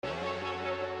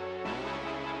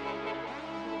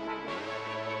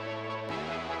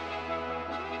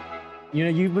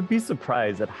You would be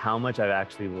surprised at how much I've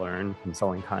actually learned from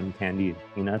selling cotton candy and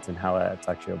peanuts and how that's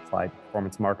actually applied to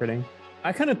performance marketing.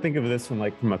 I kind of think of this from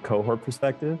a cohort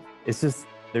perspective. It's just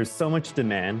there's so much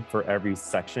demand for every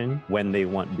section when they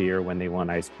want beer, when they want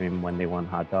ice cream, when they want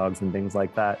hot dogs and things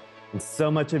like that. And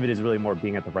so much of it is really more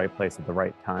being at the right place at the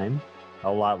right time. A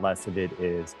lot less of it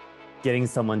is getting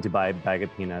someone to buy a bag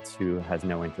of peanuts who has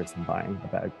no interest in buying a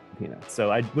bag of peanuts.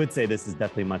 So I would say this is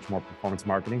definitely much more performance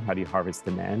marketing. How do you harvest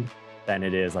demand? Than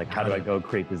it is like, how do I go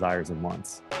create desires at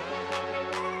once?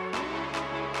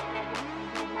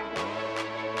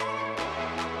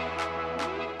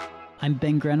 I'm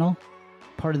Ben Grenell,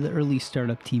 part of the early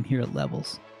startup team here at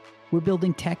Levels. We're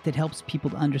building tech that helps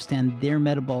people to understand their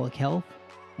metabolic health,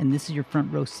 and this is your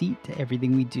front row seat to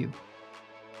everything we do.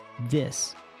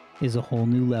 This is a whole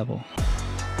new level.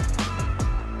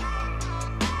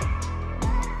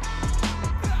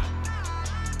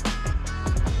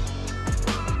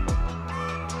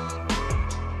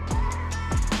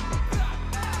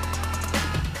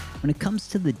 When it comes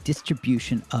to the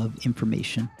distribution of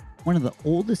information, one of the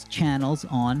oldest channels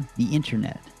on the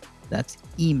internet, that's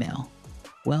email.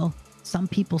 Well, some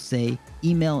people say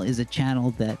email is a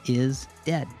channel that is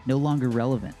dead, no longer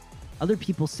relevant. Other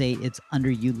people say it's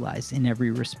underutilized in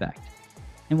every respect.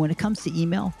 And when it comes to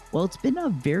email, well, it's been a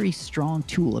very strong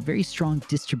tool, a very strong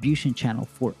distribution channel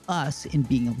for us in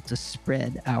being able to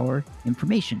spread our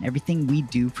information, everything we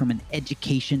do from an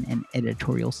education and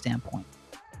editorial standpoint.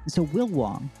 And so Will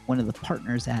Wong, one of the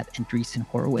partners at Andreessen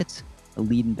Horowitz, a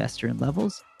lead investor in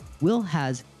Levels, Will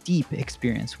has deep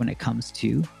experience when it comes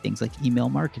to things like email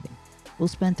marketing. Will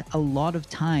spent a lot of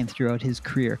time throughout his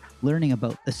career learning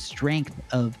about the strength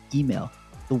of email,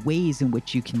 the ways in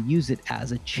which you can use it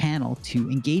as a channel to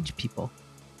engage people.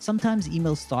 Sometimes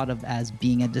email is thought of as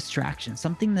being a distraction,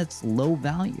 something that's low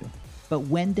value. But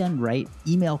when done right,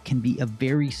 email can be a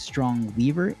very strong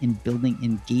lever in building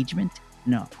engagement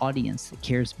and an audience that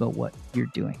cares about what you're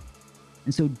doing.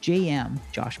 And so JM,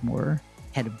 Josh Moore,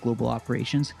 head of global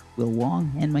operations, Will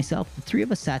Wong, and myself, the three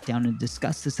of us sat down and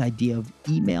discussed this idea of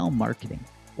email marketing.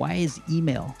 Why is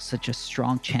email such a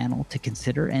strong channel to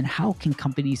consider, and how can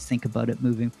companies think about it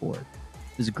moving forward?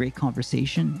 It was a great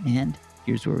conversation, and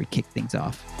here's where we kick things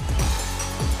off.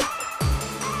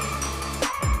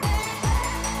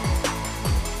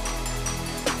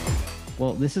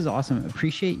 Well, this is awesome.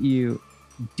 Appreciate you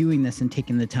doing this and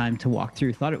taking the time to walk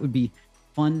through. Thought it would be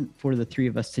fun for the three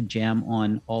of us to jam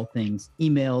on all things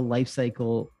email,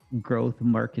 lifecycle, growth,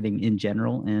 marketing in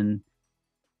general, and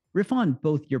riff on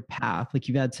both your path. Like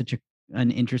you've had such an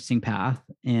interesting path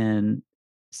and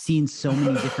seen so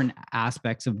many different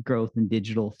aspects of growth in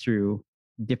digital through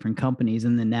different companies.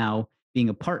 And then now being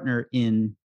a partner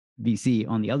in VC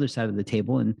on the other side of the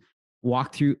table and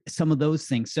walk through some of those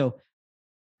things. So,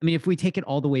 I mean, if we take it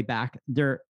all the way back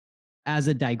there, as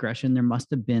a digression, there must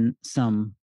have been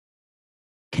some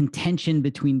contention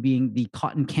between being the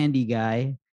cotton candy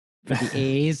guy for the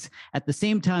A's at the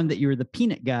same time that you were the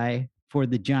peanut guy for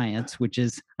the Giants, which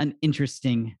is an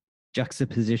interesting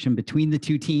juxtaposition between the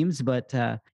two teams. But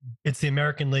it's the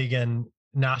American League and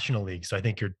National League, so I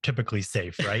think you're typically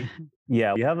safe, right?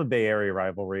 Yeah, you have a Bay Area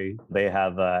rivalry. They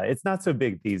have, it's not so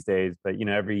big these days, but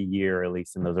every year, at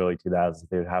least in those early 2000s,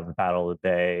 they would have the Battle of the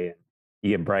Bay.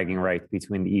 You get bragging rights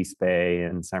between the East Bay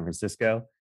and San Francisco.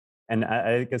 And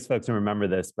I guess folks don't remember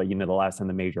this, but the last time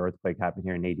the major earthquake happened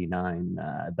here in '89,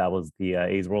 that was the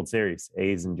A's World Series.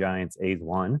 A's and Giants, A's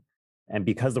won. And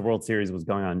because the World Series was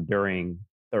going on during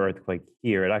the earthquake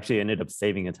here, it actually ended up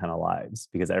saving a ton of lives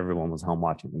because everyone was home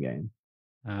watching the game.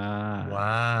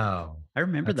 Wow. I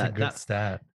remember That's that. a good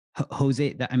stat.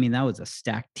 Jose, that was a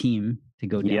stacked team to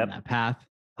go down that path.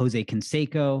 Jose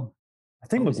Canseco. I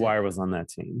think McGuire was on that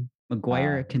team.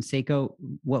 McGuire, Canseco,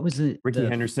 what was it? Ricky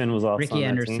Henderson was also Ricky on that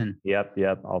Henderson. Team.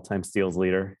 Yep. All-time steals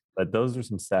leader. But those are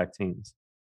some stacked teams.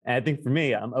 And I think for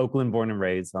me, I'm Oakland born and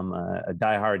raised. I'm a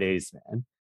diehard A's fan.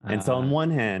 And so on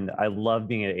one hand, I love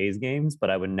being at A's games, but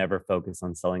I would never focus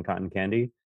on selling cotton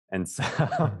candy. And so,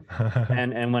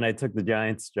 and when I took the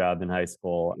Giants job in high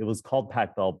school, it was called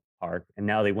Pac-Bell Park. And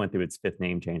now they went through its fifth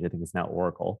name change. I think it's now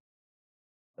Oracle.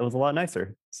 It was a lot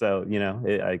nicer. So,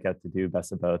 I got to do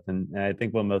best of both. And I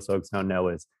think what most folks don't know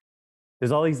is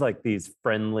there's all these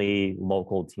friendly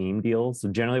local team deals. So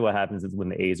generally what happens is when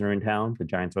the A's are in town, the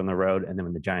Giants are on the road. And then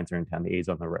when the Giants are in town, the A's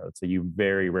are on the road. So you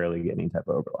very rarely get any type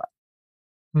of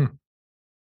overlap.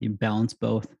 You balance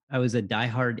both. I was a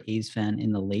diehard A's fan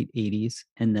in the late 80s.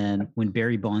 And then when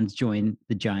Barry Bonds joined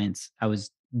the Giants, I was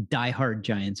diehard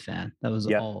Giants fan. That was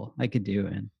all I could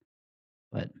do.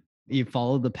 But you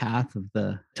follow the path of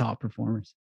the top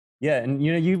performers. Yeah, and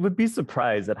you would be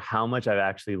surprised at how much I've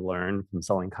actually learned from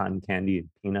selling cotton candy and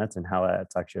peanuts and how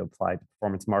that's actually applied to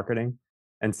performance marketing.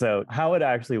 And so how it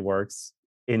actually works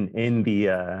in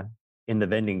the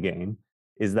vending game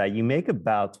is that you make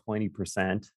about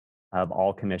 20% of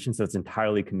all commission. So it's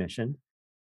entirely commission.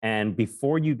 And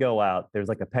before you go out, there's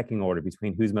like a pecking order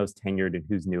between who's most tenured and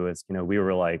who's newest. We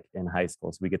were like in high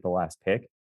school, so we get the last pick.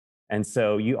 And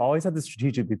so you always have to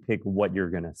strategically pick what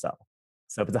you're going to sell.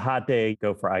 So if it's a hot day,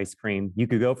 go for ice cream. You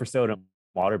could go for soda and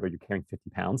water, but you're carrying 50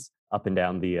 pounds up and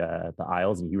down the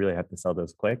aisles, and you really have to sell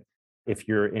those quick. If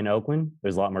you're in Oakland,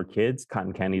 there's a lot more kids.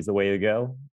 Cotton candy is the way to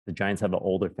go. The Giants have an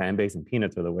older fan base, and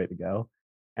peanuts are the way to go.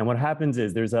 And what happens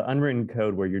is there's an unwritten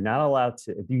code where you're not allowed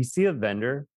to, if you see a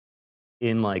vendor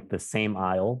in like the same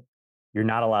aisle, you're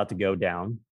not allowed to go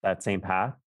down that same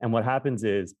path. And what happens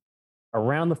is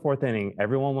around the fourth inning,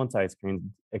 everyone wants ice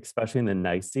cream, especially in the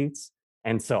nice seats.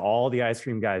 And so all the ice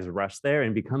cream guys rush there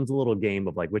and it becomes a little game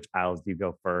of like, which aisles do you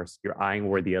go first? You're eyeing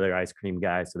where the other ice cream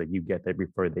guys so that you get there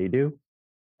before they do.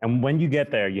 And when you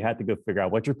get there, you have to go figure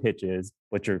out what your pitch is,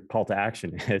 what your call to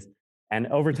action is. And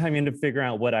over time, you end up figuring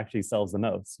out what actually sells the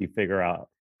most. You figure out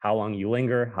how long you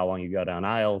linger, how long you go down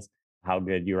aisles, how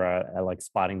good you are at like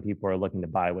spotting people who are looking to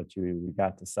buy what you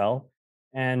got to sell.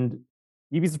 And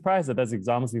you'd be surprised that that's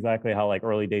almost exactly how like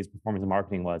early days performance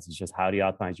marketing was. It's just how do you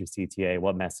optimize your CTA?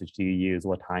 What message do you use?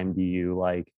 What time do you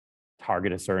like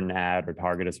target a certain ad or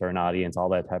target a certain audience? All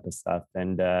that type of stuff.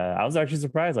 And I was actually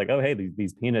surprised, like, oh, hey,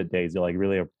 these peanut days are like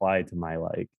really applied to my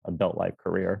like adult life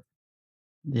career.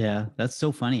 Yeah, that's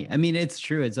so funny. I mean, it's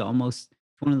true. It's almost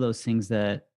one of those things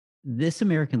that This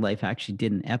American Life actually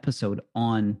did an episode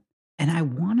on, and I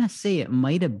want to say it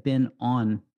might have been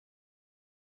on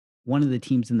one of the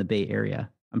teams in the Bay Area.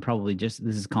 I'm probably this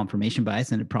is confirmation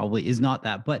bias, and it probably is not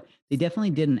that, but they definitely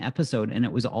did an episode and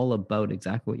it was all about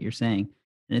exactly what you're saying.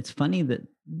 And it's funny that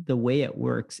the way it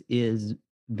works is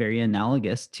very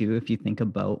analogous to if you think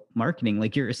about marketing,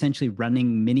 like you're essentially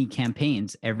running mini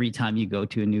campaigns every time you go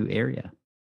to a new area.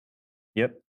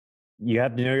 Yep. You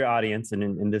have to know your audience. And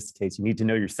in this case, you need to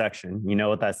know your section. You know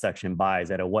what that section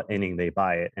buys, at what inning they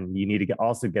buy it. And you need to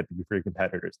also get before your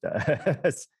competitors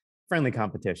does. Friendly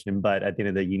competition, but at the end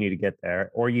of the day, you need to get there,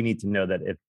 or you need to know that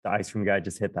if the ice cream guy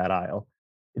just hit that aisle,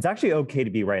 it's actually okay to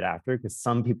be right after, because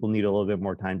some people need a little bit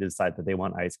more time to decide that they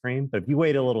want ice cream. But if you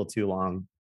wait a little too long,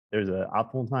 there's an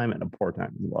optimal time and a poor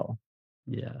time as well.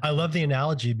 Yeah. I love the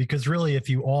analogy, because really, if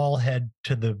you all head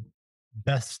to the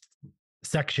best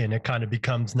section, it kind of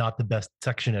becomes not the best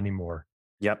section anymore.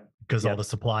 Yep. Because all the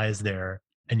supply is there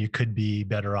and you could be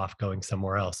better off going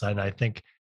somewhere else. And I think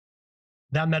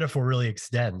that metaphor really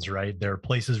extends, right? There are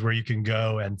places where you can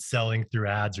go and selling through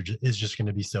ads is just going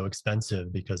to be so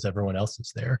expensive because everyone else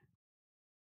is there.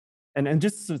 And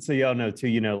just so y'all know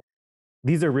too,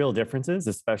 these are real differences,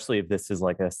 especially if this is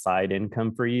like a side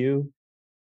income for you.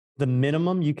 The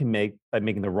minimum you can make by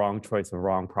making the wrong choice of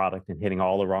wrong product and hitting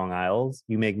all the wrong aisles,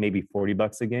 you make maybe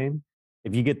 $40 a game.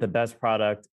 If you get the best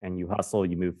product and you hustle,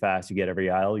 you move fast, you get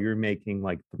every aisle, you're making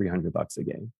like $300 a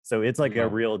game. So it's like a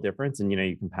real difference. And,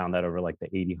 you can pound that over like the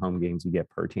 80 home games you get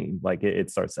per team. Like it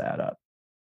starts to add up.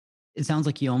 It sounds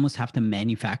like you almost have to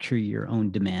manufacture your own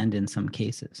demand in some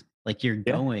cases. Like you're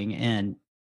going, and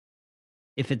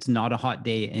if it's not a hot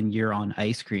day and you're on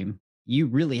ice cream, you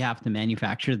really have to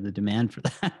manufacture the demand for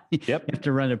that. Yep. You have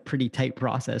to run a pretty tight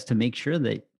process to make sure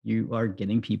that you are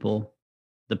getting people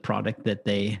the product that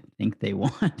they think they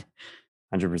want.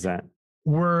 100%.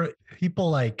 Were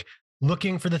people like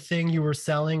looking for the thing you were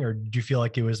selling, or did you feel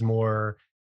like it was more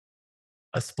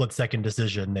a split-second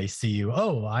decision? They see you,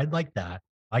 oh, I'd like that.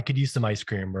 I could use some ice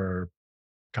cream or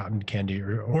cotton candy,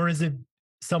 or is it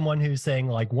someone who's saying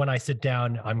like, when I sit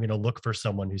down, I'm going to look for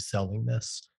someone who's selling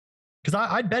this? Because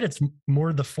I bet it's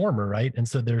more the former, right? And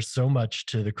so there's so much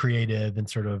to the creative and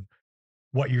sort of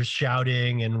what you're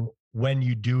shouting, and when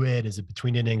you do it, is it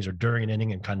between innings or during an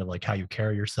inning, and kind of like how you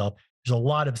carry yourself. There's a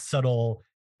lot of subtle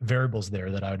variables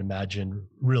there that I would imagine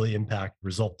really impact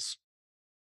results.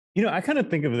 I kind of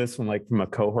think of this from a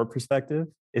cohort perspective.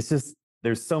 It's just,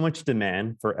 there's so much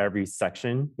demand for every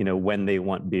section, when they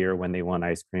want beer, when they want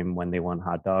ice cream, when they want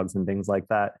hot dogs and things like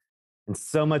that. And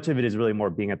so much of it is really more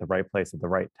being at the right place at the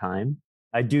right time.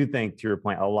 I do think, to your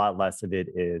point, a lot less of it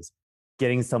is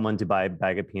getting someone to buy a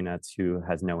bag of peanuts who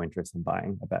has no interest in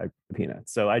buying a bag of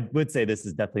peanuts. So I would say this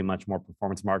is definitely much more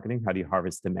performance marketing. How do you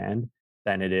harvest demand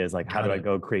than it is like, how do I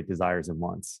go create desires and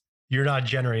wants? You're not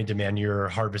generating demand, you're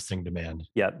harvesting demand.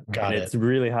 Yep. Got it. It's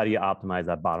really, how do you optimize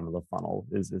that bottom of the funnel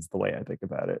is the way I think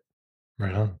about it.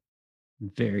 Right on.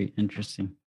 Very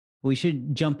interesting. We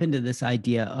should jump into this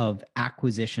idea of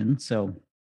acquisition. So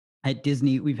at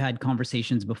Disney, we've had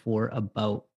conversations before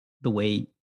about the way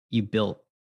you built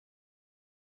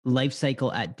life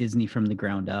cycle at Disney from the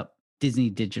ground up, Disney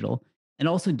Digital, and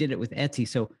also did it with Etsy.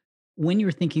 So when you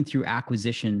were thinking through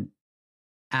acquisition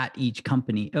at each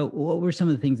company, what were some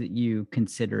of the things that you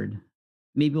considered?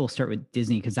 Maybe we'll start with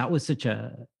Disney because that was such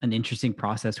an interesting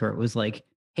process where it was like,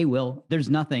 hey, Will, there's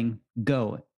nothing,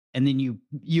 go. And then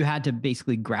you had to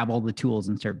basically grab all the tools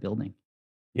and start building.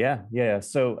 Yeah.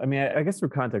 So, I mean, I guess for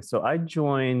context, so I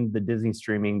joined the Disney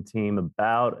streaming team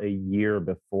about a year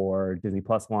before Disney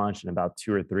Plus launched and about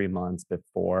 2 or 3 months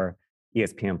before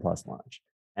ESPN Plus launched.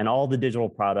 And all the digital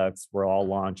products were all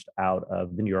launched out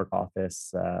of the New York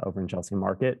office over in Chelsea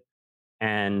Market.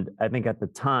 And I think at the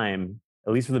time,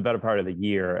 at least for the better part of the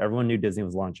year, everyone knew Disney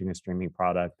was launching a streaming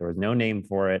product. There was no name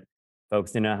for it.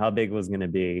 Folks didn't know how big it was going to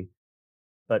be.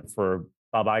 But for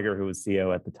Bob Iger, who was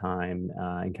CEO at the time,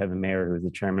 and Kevin Mayer, who was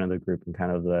the chairman of the group and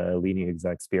kind of the leading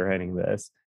exec spearheading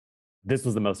this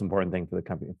was the most important thing for the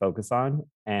company to focus on.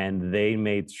 And they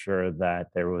made sure that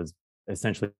there was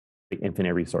essentially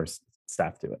infinite resource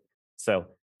staff to it. So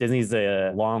Disney's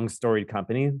a long storied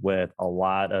company with a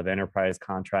lot of enterprise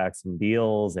contracts and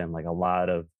deals and like a lot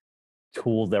of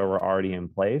tools that were already in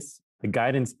place. The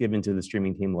guidance given to the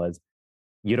streaming team was,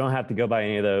 you don't have to go by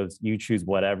any of those. You choose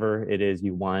whatever it is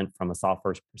you want from a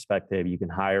software perspective. You can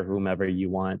hire whomever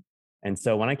you want. And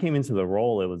so when I came into the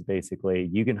role, it was basically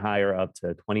you can hire up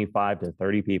to 25 to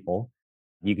 30 people.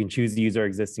 You can choose to use our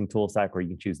existing tool stack or you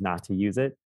can choose not to use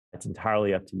it. It's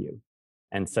entirely up to you.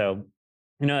 And so,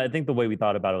 I think the way we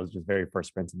thought about it was just very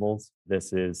first principles.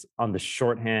 This is on the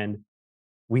shorthand.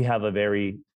 We have a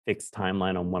very fixed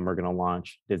timeline on when we're going to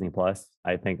launch Disney Plus.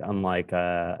 I think unlike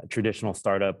a traditional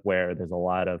startup where there's a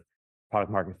lot of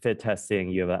product market fit testing,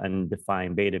 you have an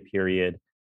undefined beta period.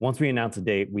 Once we announce a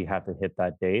date, we have to hit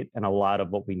that date. And a lot of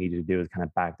what we need to do is kind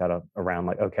of back that up around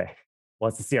like, okay,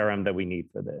 what's the CRM that we need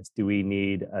for this? Do we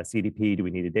need a CDP? Do we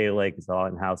need a data lake? It's all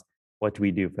in-house. What do we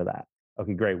do for that?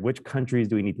 Okay, great. Which countries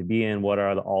do we need to be in? What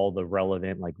are all the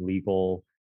relevant like legal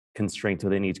constraints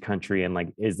within each country? And like,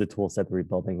 is the tool set that we're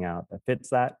building out that fits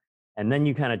that? And then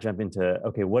you kind of jump into,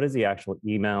 okay, what is the actual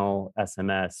email,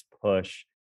 SMS, push,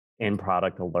 in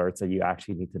product alerts that you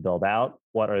actually need to build out?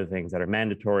 What are the things that are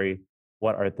mandatory?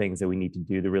 What are things that we need to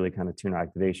do to really kind of tune our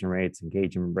activation rates,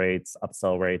 engagement rates,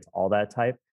 upsell rates, all that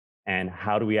type? And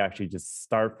how do we actually just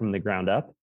start from the ground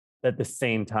up at the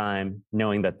same time,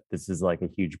 knowing that this is like a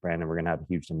huge brand and we're going to have a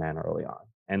huge demand early on?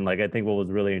 And like, I think what was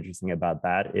really interesting about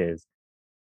that is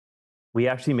we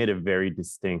actually made a very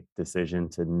distinct decision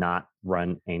to not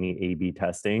run any A/B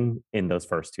testing in those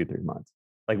first 2-3 months.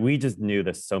 Like we just knew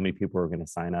that so many people were going to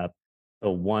sign up. The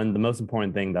most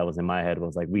important thing that was in my head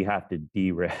was like, we have to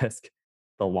de-risk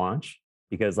the launch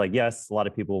because like, yes, a lot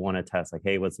of people want to test like,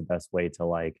 hey, what's the best way to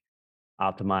like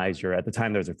optimize at the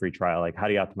time there's a free trial. Like how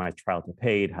do you optimize trial to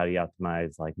paid? How do you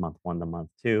optimize like month 1 to month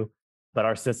 2? But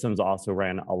our systems also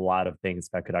ran a lot of things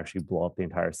that could actually blow up the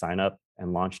entire sign up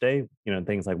and launch day,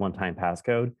 things like one-time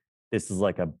passcode. This is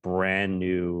like a brand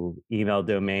new email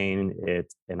domain.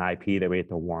 It's an IP that we had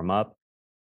to warm up.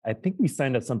 I think we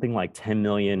signed up something like 10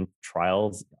 million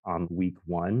trials on week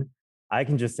 1. I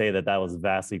can just say that was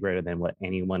vastly greater than what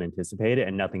anyone anticipated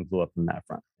and nothing blew up from that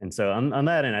front. And so on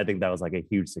that end, I think that was like a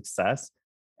huge success.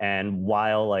 And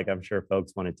while like, I'm sure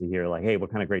folks wanted to hear like, hey,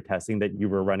 what kind of great testing that you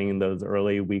were running in those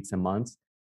early weeks and months,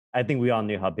 I think we all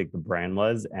knew how big the brand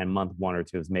was. And month 1 or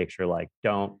 2 is make sure like,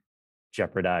 don't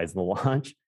jeopardize the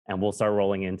launch. And we'll start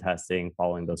rolling in testing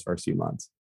following those first few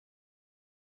months.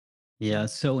 Yeah,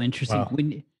 so interesting.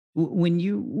 Wow. When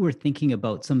you were thinking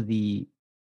about some of the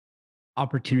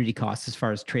opportunity costs as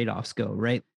far as trade-offs go,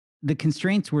 right? The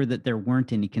constraints were that there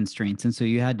weren't any constraints. And so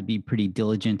you had to be pretty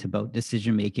diligent about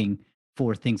decision making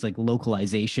for things like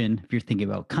localization. If you're thinking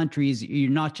about countries,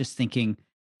 you're not just thinking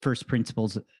first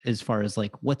principles as far as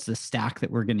like, what's the stack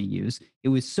that we're going to use? It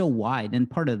was so wide. And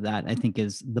part of that, I think,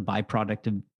 is the byproduct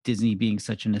of Disney being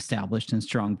such an established and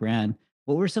strong brand.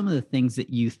 What were some of the things that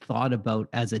you thought about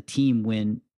as a team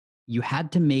when you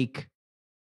had to make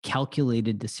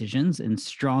calculated decisions and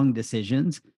strong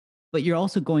decisions, but you're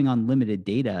also going on limited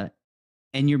data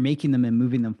and you're making them and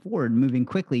moving them forward, moving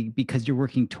quickly because you're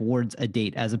working towards a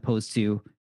date as opposed to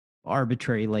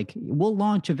arbitrary, like we'll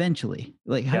launch eventually.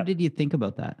 Like, how did you think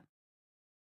about that?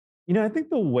 I think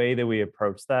the way that we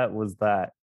approached that was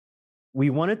that we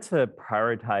wanted to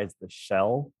prioritize the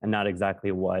shell and not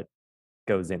exactly what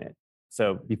goes in it.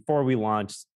 So before we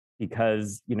launched,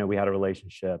 because, we had a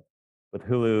relationship with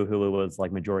Hulu. Hulu was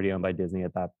like majority owned by Disney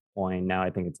at that point. Now I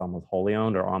think it's almost wholly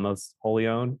owned or almost wholly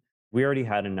owned. We already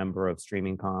had a number of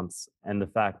streaming comps. And the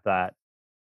fact that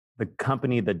the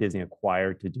company that Disney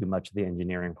acquired to do much of the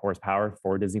engineering horsepower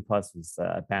for Disney Plus was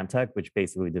BAMTech, which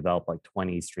basically developed like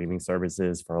 20 streaming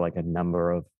services for like a number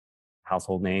of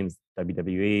household names,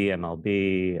 WWE,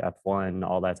 MLB, F1,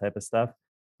 all that type of stuff.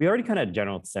 We already kind of had a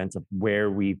general sense of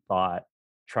where we thought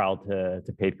trial to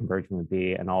paid conversion would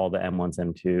be and all the M1s,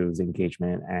 M2s,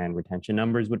 engagement and retention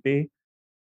numbers would be.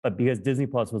 But because Disney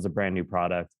Plus was a brand new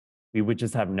product, we would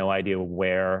just have no idea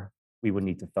where we would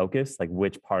need to focus, like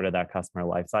which part of that customer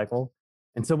life cycle.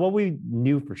 And so what we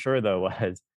knew for sure though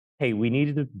was, hey, we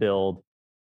needed to build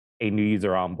a new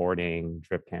user onboarding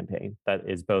drip campaign that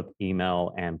is both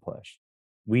email and push.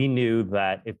 We knew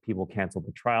that if people canceled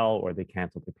the trial or they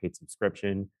canceled their paid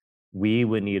subscription, we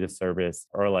would need a service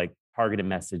or like targeted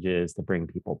messages to bring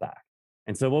people back.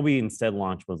 And so what we instead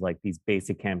launched was like these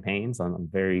basic campaigns on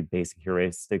very basic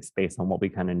heuristics based on what we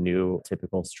kind of knew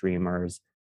typical streamers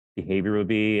behavior would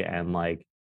be. And like,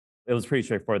 it was pretty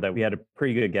straightforward that we had a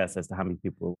pretty good guess as to how many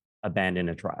people abandon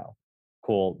a trial.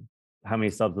 Cool. How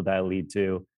many subs would that lead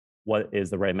to? What is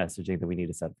the right messaging that we need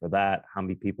to set for that? How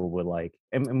many people would like,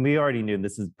 and we already knew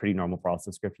this is pretty normal for all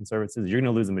subscription services. You're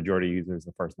going to lose a majority of users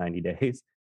the first 90 days.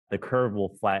 The curve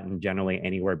will flatten generally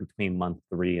anywhere between month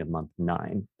 3 and month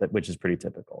 9, which is pretty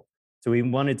typical. So we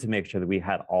wanted to make sure that we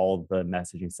had all the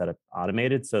messaging set up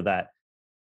automated so that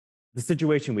the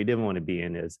situation we didn't want to be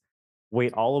in is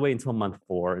wait all the way until month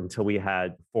 4 until we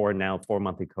had 4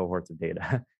 monthly cohorts of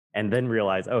data and then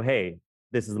realize, oh, hey,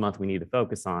 this is the month we need to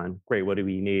focus on. Great, what do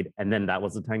we need? And then that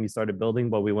was the time you started building.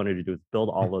 What we wanted to do is build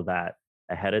all of that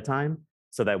ahead of time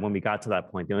so that when we got to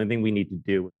that point, the only thing we need to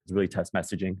do is really test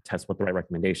messaging, test what the right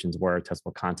recommendations were, test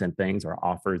what content things or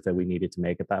offers that we needed to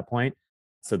make at that point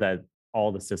so that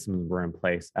all the systems were in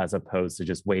place as opposed to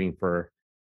just waiting for,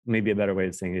 maybe a better way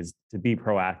of saying is to be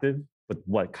proactive with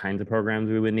what kinds of programs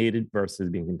we would need versus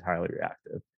being entirely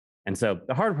reactive. And so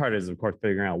the hard part is, of course,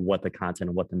 figuring out what the content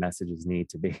and what the messages need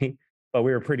to be. But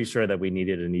we were pretty sure that we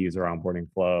needed a user onboarding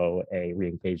flow, a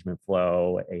re-engagement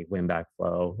flow, a win-back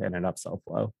flow, and an upsell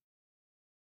flow.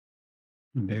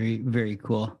 Very, very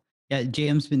cool. Yeah,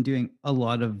 JM's been doing a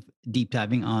lot of deep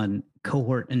diving on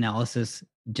cohort analysis.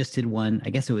 Just did one, I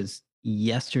guess it was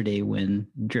yesterday when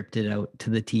dripped it out to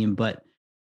the team. But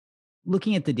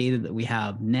looking at the data that we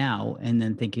have now and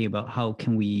then thinking about how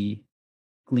can we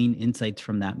glean insights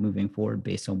from that moving forward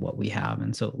based on what we have.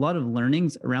 And so a lot of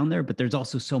learnings around there, but there's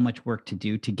also so much work to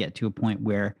do to get to a point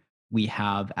where we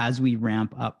have, as we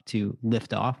ramp up to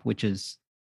lift off, which is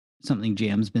something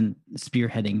JM's been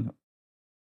spearheading.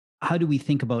 How do we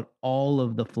think about all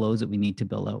of the flows that we need to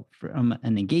build out from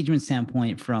an engagement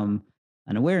standpoint, from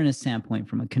an awareness standpoint,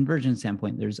 from a conversion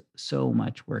standpoint? There's so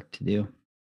much work to do.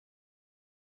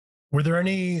 Were there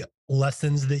any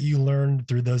lessons that you learned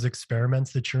through those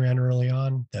experiments that you ran early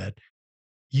on that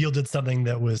yielded something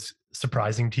that was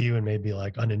surprising to you and maybe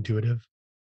like unintuitive?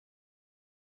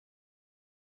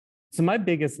 So my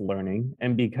biggest learning,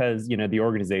 and because the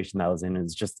organization that I was in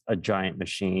is just a giant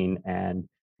machine, and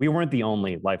we weren't the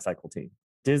only lifecycle team.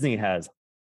 Disney has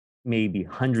maybe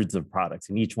hundreds of products,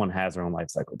 and each one has their own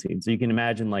lifecycle team. So you can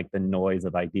imagine like the noise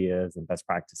of ideas and best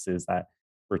practices that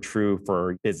were true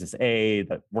for business A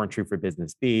that weren't true for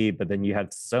business B, but then you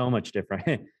had so much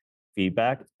different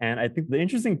feedback. And I think the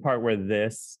interesting part where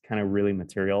this kind of really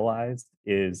materialized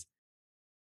is,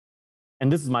 and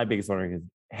this is my biggest learning, is,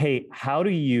 hey, how do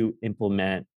you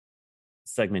implement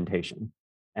segmentation?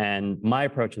 And my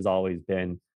approach has always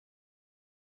been,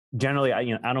 generally,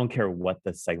 I don't care what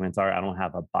the segments are. I don't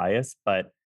have a bias,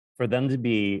 but for them to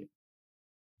be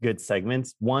good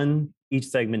segments, one, each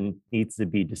segment needs to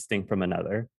be distinct from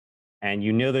another. And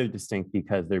they're distinct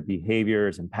because their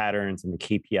behaviors and patterns and the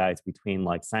KPIs between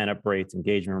like sign-up rates,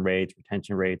 engagement rates,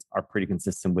 retention rates are pretty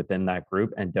consistent within that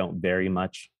group and don't vary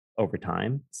much over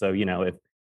time. So, if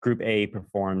group A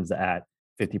performs at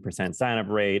 50% sign-up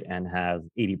rate and has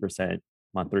 80%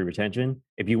 month 3 retention,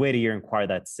 if you wait a year and acquire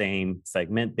that same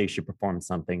segment, they should perform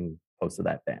something close to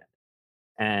that band.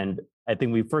 And I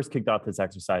think we first kicked off this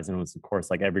exercise, and it was, of course,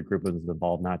 like every group was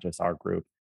involved, not just our group.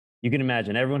 You can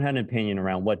imagine everyone had an opinion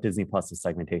around what Disney Plus's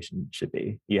segmentation should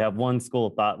be. You have one school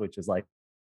of thought, which is like,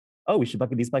 oh, we should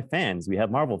bucket these by fans. We have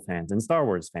Marvel fans and Star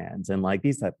Wars fans and like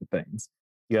these type of things.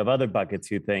 You have other buckets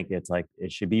who think it's like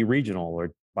it should be regional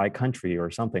or by country or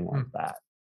something like that.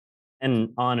 And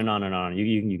on and on and on.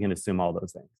 You can assume all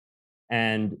those things.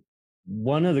 And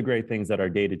one of the great things that our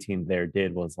data team there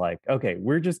did was like, okay,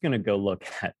 we're just going to go look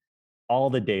at all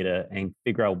the data and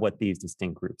figure out what these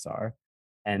distinct groups are.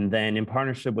 And then in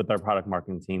partnership with our product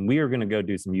marketing team, we are going to go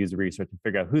do some user research and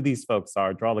figure out who these folks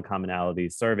are, draw the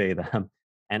commonalities, survey them,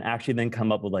 and actually then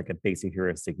come up with like a basic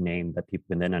heuristic name that people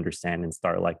can then understand and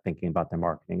start like thinking about their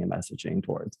marketing and messaging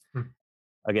towards.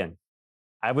 Again,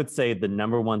 I would say the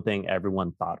number one thing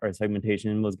everyone thought our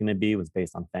segmentation was going to be was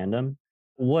based on fandom.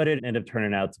 What it ended up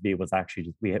turning out to be was actually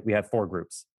just, we had 4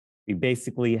 groups. We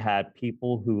basically had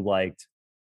people who liked,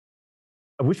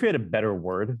 I wish we had a better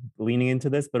word leaning into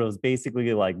this, but it was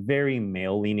basically like very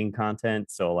male leaning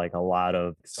content. So like a lot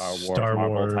of Star Wars,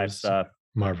 Marvel type stuff.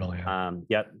 Marvel, yeah.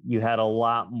 Yep. You had a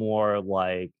lot more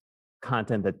like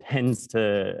content that tends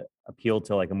to appeal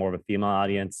to like a more of a female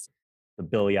audience, the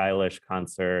Billie Eilish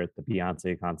concert, the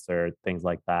Beyonce concert, things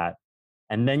like that.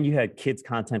 And then you had kids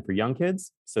content for young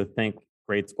kids. So think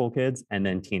grade school kids and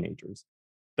then teenagers.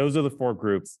 Those are the 4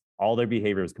 groups. All their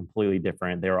behavior is completely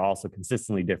different. They were also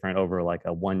consistently different over like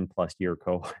a 1+ year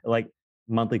cohort, like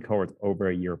monthly cohorts over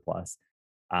a year plus.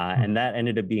 And that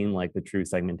ended up being like the true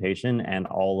segmentation, and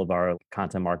all of our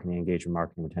content marketing, engagement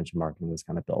marketing, retention marketing was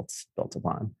kind of built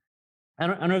upon. I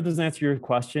don't know if this answers your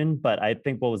question, but I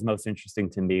think what was most interesting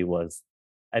to me was,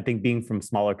 I think being from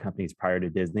smaller companies prior to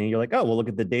Disney, you're like, oh, well, look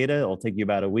at the data. It'll take you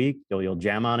about a week. You'll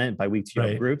jam on it. By weeks, you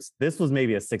have groups. This was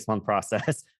maybe a 6-month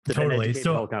process to totally. educate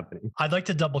the whole company. I'd like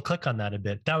to double click on that a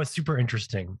bit. That was super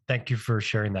interesting. Thank you for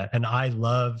sharing that. And I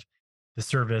love the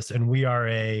service. And we are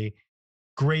a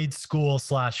grade school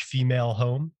 / female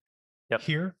home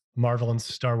here. Marvel and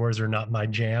Star Wars are not my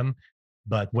jam,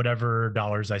 but whatever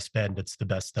dollars I spend, it's the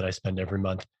best that I spend every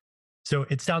month. So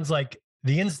it sounds like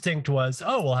the instinct was,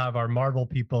 oh, we'll have our Marvel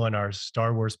people and our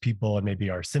Star Wars people and maybe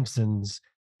our Simpsons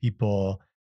people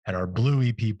and our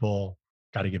Bluey people.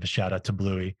 Got to give a shout out to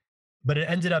Bluey. But it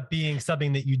ended up being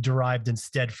something that you derived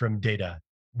instead from data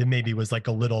that maybe was like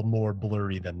a little more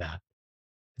blurry than that.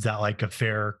 Is that like a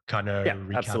fair kind of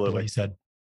recap of what you said?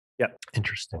 Yeah.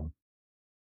 Interesting.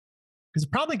 Because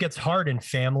it probably gets hard in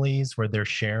families where they're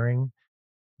sharing,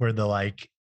 where the like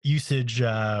usage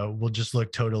will just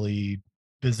look totally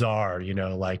bizarre,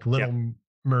 like Little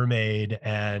Mermaid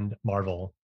and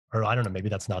Marvel. Or I don't know, maybe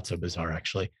that's not so bizarre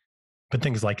actually, but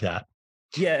things like that.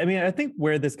 Yeah, I mean, I think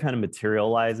where this kind of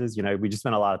materializes, we just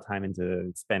spent a lot of time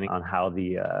into spending on how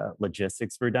the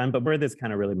logistics were done, but where this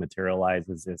kind of really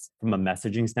materializes is from a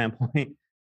messaging standpoint.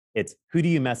 It's who do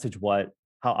you message what,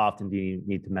 how often do you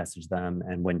need to message them,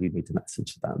 and when do you need to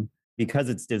message them? Because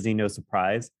it's Disney, no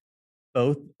surprise,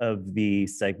 both of the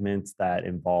segments that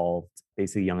involved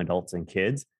basically young adults and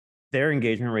kids, their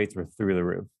engagement rates were through the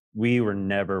roof. We were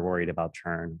never worried about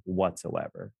churn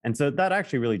whatsoever. And so that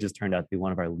actually really just turned out to be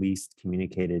one of our least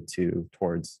communicated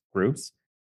towards groups.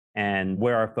 And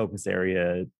where our focus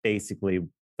area basically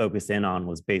focused in on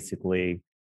was basically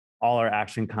all our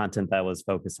action content that was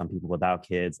focused on people without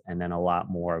kids, and then a lot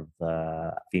more of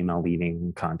the female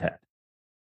leading content.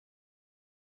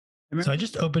 So I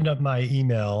just opened up my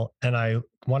email and I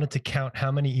wanted to count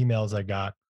how many emails I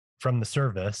got from the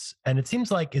service. And it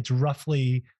seems like it's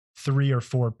roughly 3 or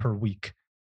 4 per week,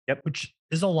 which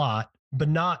is a lot, but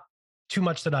not too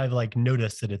much that I've like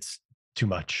noticed that it's too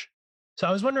much. So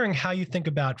I was wondering how you think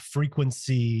about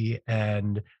frequency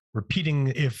and repeating.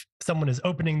 If someone is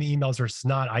opening the emails or it's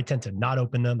not, I tend to not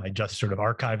open them. I just sort of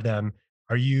archive them.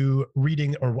 Are you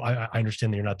reading, or I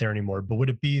understand that you're not there anymore, but would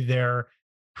it be their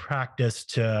practice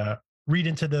to read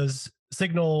into those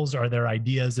signals? Are there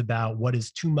ideas about what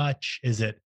is too much? Is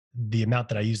it the amount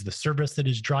that I use the service that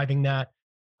is driving that?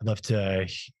 I'd love to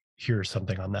hear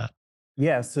something on that.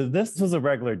 Yeah, so this was a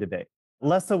regular debate,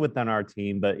 less so within our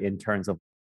team, but in terms of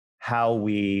how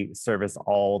we service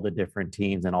all the different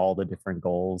teams and all the different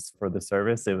goals for the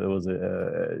service. It was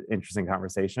an interesting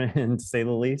conversation, to say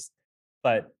the least.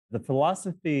 But the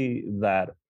philosophy that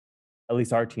at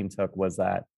least our team took was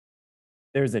that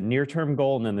there's a near-term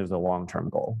goal and then there's a long-term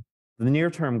goal. The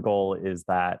near-term goal is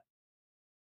that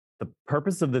the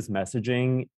purpose of this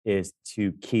messaging is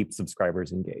to keep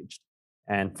subscribers engaged.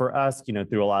 And for us,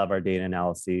 through a lot of our data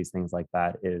analyses, things like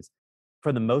that, is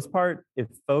for the most part, if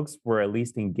folks were at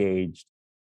least engaged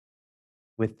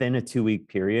within a 2-week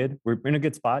period, we're in a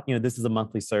good spot. This is a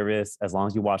monthly service. As long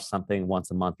as you watch something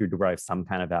once a month, you derive some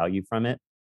kind of value from it.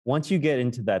 Once you get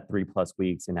into that 3+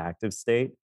 weeks in active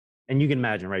state, and you can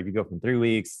imagine, right? If you go from 3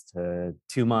 weeks to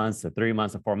 2 months to 3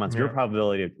 months to 4 months, your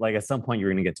probability of, like, at some point, you're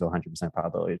going to get to 100%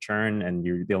 probability of churn. And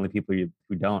you're the only people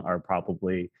who don't are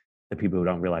probably the people who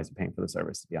don't realize they're paying for the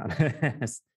service, to be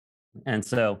honest. And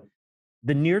so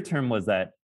the near term was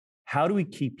that, how do we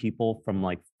keep people from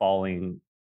like falling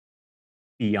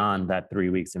beyond that 3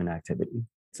 weeks of inactivity?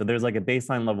 So there's like a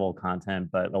baseline level of content,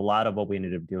 but a lot of what we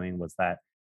ended up doing was that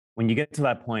when you get to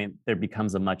that point, there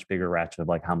becomes a much bigger ratchet of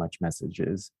like how much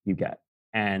messages you get.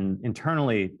 And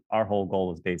internally, our whole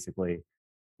goal is basically,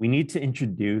 we need to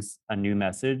introduce a new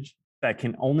message that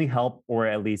can only help or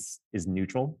at least is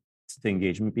neutral to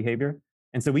engagement behavior.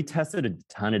 And so we tested a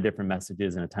ton of different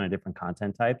messages and a ton of different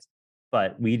content types,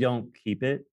 but we don't keep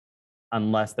it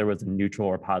unless there was a neutral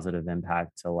or positive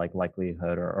impact to like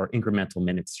likelihood or incremental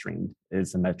minutes streamed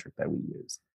is a metric that we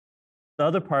use. The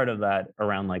other part of that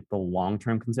around like the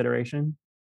long-term consideration,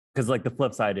 because like the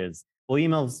flip side is, well,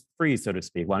 email's free, so to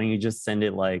speak. Why don't you just send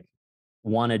it like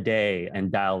one a day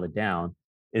and dial it down?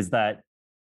 Is that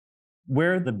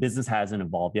where the business hasn't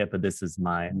evolved yet, but this is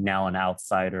my now an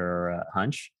outsider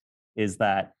hunch, is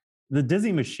that the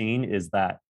Disney machine is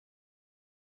that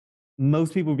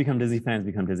most people become Disney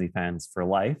fans for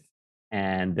life.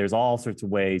 And there's all sorts of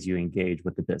ways you engage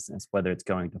with the business, whether it's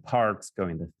going to parks,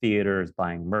 going to theaters,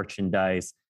 buying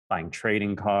merchandise, buying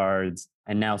trading cards,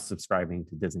 and now subscribing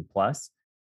to Disney Plus.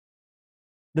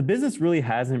 The business really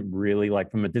hasn't really,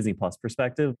 like from a Disney Plus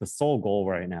perspective, the sole goal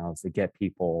right now is to get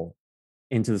people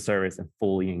into the service and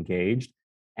fully engaged.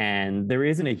 And there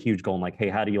isn't a huge goal in like, hey,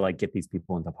 how do you like get these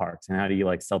people into parks? And how do you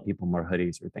like sell people more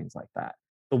hoodies or things like that?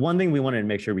 The one thing we wanted to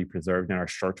make sure we preserved in our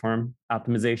short-term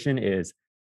optimization is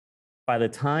by the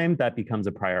time that becomes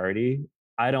a priority,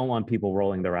 I don't want people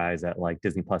rolling their eyes at like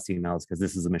Disney Plus emails because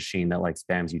this is a machine that like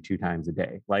spams you 2 times a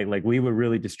day. Like we would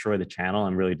really destroy the channel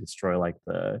and really destroy like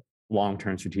the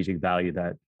long-term strategic value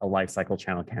that a life cycle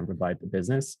channel can provide the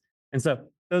business. And so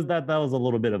that was a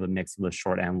little bit of a mix of the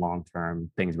short and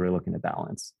long-term things we were looking to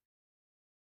balance.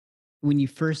 When you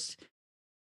first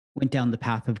went down the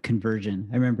path of conversion,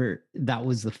 I remember that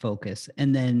was the focus.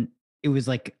 And then it was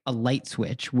like a light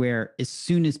switch where as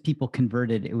soon as people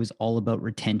converted, it was all about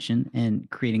retention and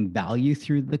creating value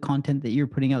through the content that you're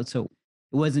putting out. So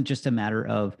it wasn't just a matter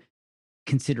of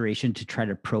consideration to try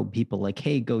to probe people like,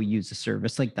 hey, go use the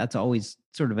service. Like that's always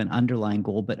sort of an underlying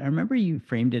goal. But I remember you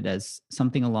framed it as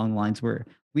something along the lines where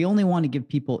we only want to give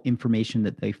people information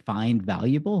that they find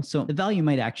valuable. So the value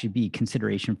might actually be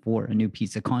consideration for a new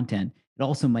piece of content. It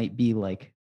also might be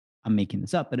like, I'm making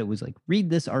this up, but it was like, read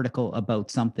this article about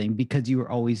something because you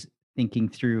were always thinking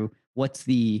through what's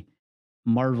the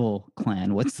Marvel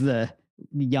clan, what's the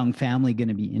young family going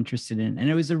to be interested in? And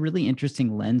it was a really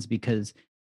interesting lens because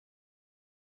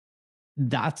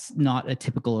that's not a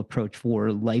typical approach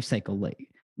for life cycle. Like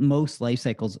most life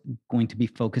cycles going to be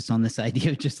focused on this idea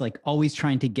of just like always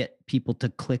trying to get people to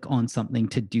click on something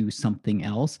to do something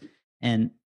else.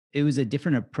 And it was a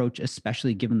different approach,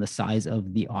 especially given the size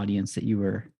of the audience that you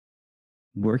were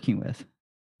working with.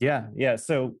 Yeah.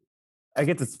 So I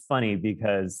guess it's funny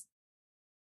because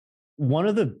one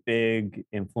of the big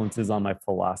influences on my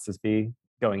philosophy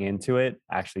going into it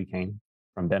actually came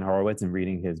from Ben Horowitz and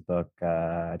reading his book,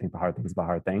 I think The Hard Things About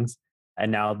Hard Things.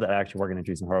 And now that I actually work in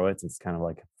Andreessen Horowitz, it's kind of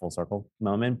like a full circle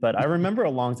moment. But I remember a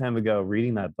long time ago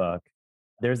reading that book.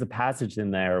 There's a passage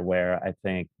in there where I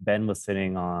think Ben was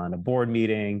sitting on a board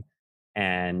meeting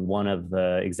and one of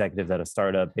the executives at a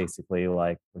startup basically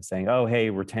like was saying, oh, hey,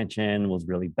 retention was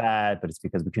really bad, but it's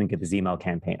because we couldn't get this email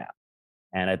campaign out.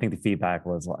 And I think the feedback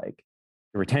was like,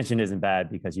 the retention isn't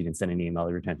bad because you didn't send an email.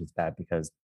 The retention is bad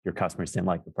because your customers didn't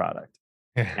like the product.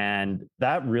 And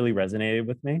that really resonated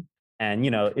with me. And,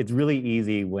 you know, it's really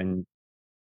easy when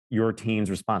your team's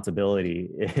responsibility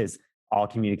is all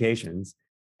communications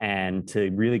and to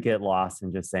really get lost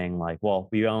in just saying like, well,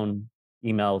 we own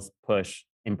emails, push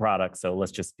in products, so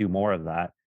let's just do more of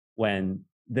that. When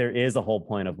there is a whole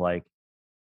point of like,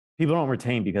 people don't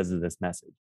retain because of this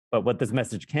message. But what this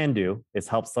message can do is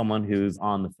help someone who's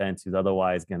on the fence, who's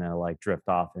otherwise going to like drift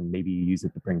off and maybe use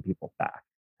it to bring people back.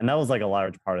 And that was like a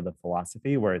large part of the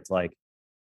philosophy where it's like,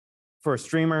 for a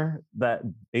streamer that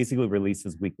basically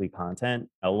releases weekly content,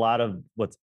 a lot of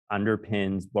what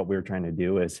underpins what we're trying to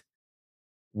do is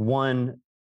one,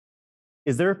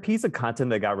 is there a piece of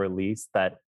content that got released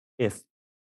that if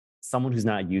someone who's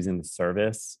not using the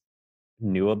service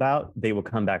knew about, they would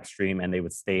come back stream and they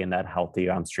would stay in that healthy,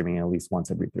 I'm streaming at least once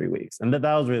every 3 weeks. And that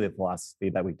was really the philosophy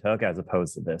that we took as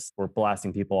opposed to this, we're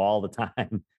blasting people all the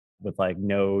time with like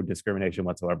no discrimination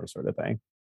whatsoever sort of thing.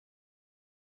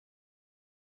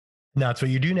 And that's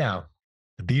what you do now.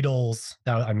 The Beatles,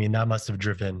 I mean, that must have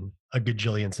driven a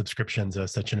gajillion subscriptions. It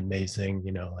was such an amazing,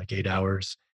 like 8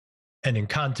 hours. And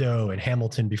Encanto and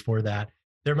Hamilton before that.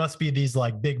 There must be these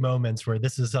like big moments where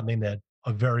this is something that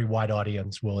a very wide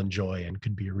audience will enjoy and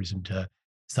could be a reason to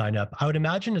sign up. I would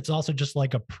imagine it's also just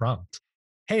like a prompt.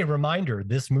 Hey, reminder,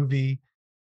 this movie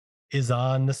is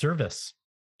on the service.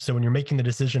 So when you're making the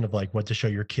decision of like what to show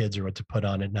your kids or what to put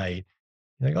on at night,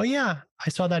 you're like, oh yeah, I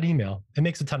saw that email. It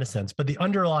makes a ton of sense. But the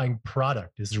underlying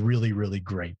product is really, really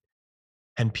great.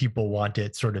 And people want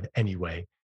it sort of anyway.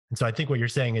 And so I think what you're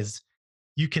saying is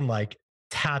you can like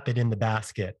tap it in the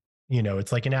basket,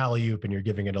 it's like an alley-oop and you're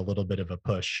giving it a little bit of a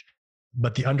push,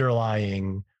 but the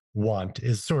underlying want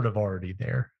is sort of already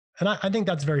there. And I think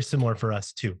that's very similar for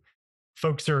us too.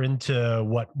 Folks are into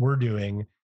what we're doing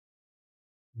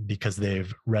because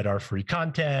they've read our free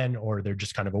content, or they're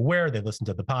just kind of aware, they listen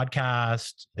to the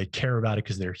podcast, they care about it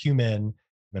because they're human.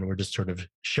 And we're just sort of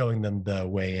showing them the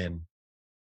way in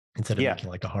instead of making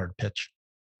like a hard pitch.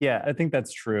 Yeah, I think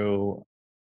that's true.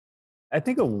 I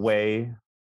think a way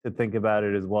to think about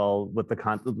it as well with the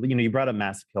content, you brought up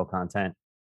mass appeal content.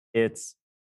 It's,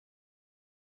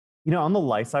 on the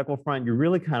lifecycle front, you're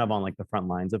really kind of on like the front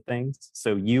lines of things.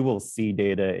 So you will see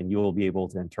data and you will be able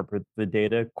to interpret the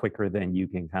data quicker than you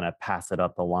can kind of pass it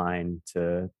up the line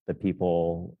to the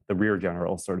people, the rear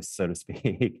general, so to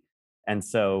speak. And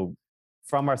so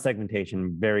from our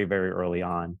segmentation very, very early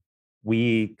on,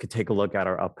 we could take a look at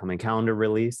our upcoming calendar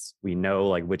release. We know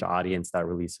like which audience that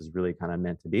release is really kind of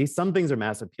meant to be. Some things are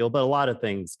mass appeal, but a lot of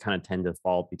things kind of tend to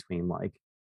fall between like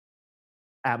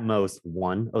at most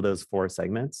one of those 4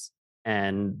 segments.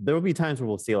 And there will be times where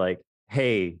we'll see like,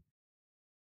 hey,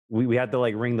 we have to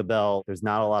like ring the bell. There's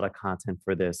not a lot of content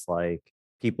for this, like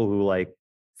people who like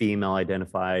female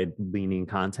identified leaning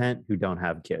content who don't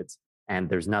have kids. And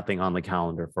there's nothing on the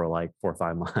calendar for like 4 or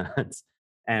 5 months.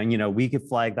 And, we could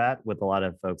flag that with a lot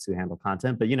of folks who handle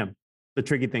content. But, the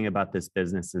tricky thing about this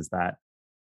business is that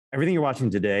everything you're watching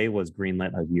today was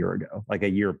greenlit a year ago, like a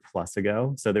year plus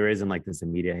ago. So there isn't like this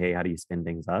immediate, hey, how do you spin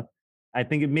things up? I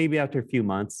think maybe after a few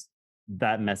months,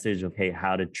 that message of, hey,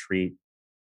 how to treat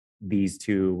these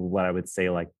two, what I would say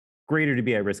like greater to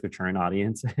be at risk of churn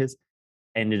audiences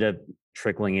ended up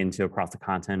trickling into across the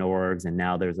content orgs. And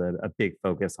now there's a big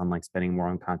focus on like spending more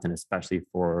on content, especially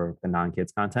for the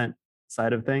non-kids content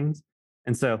side of things.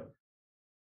 And so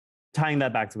tying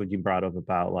that back to what you brought up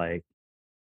about like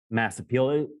mass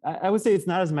appeal, I would say it's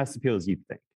not as mass appeal as you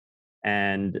think.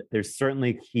 And there's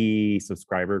certainly key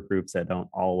subscriber groups that don't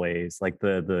always, like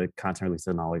the content release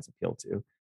doesn't always appeal to.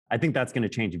 I think that's going to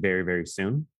change very, very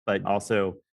soon. But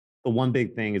also the one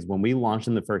big thing is when we launched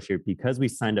in the first year, because we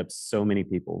signed up so many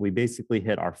people, we basically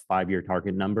hit our 5-year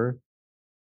target number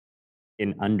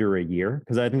in under a year.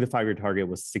 Because I think the 5-year target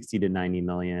was 60 to 90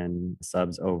 million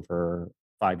subs over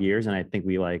 5 years. And I think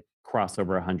we like crossed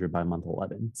over 100 by month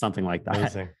 11, something like that.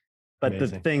 Amazing. But the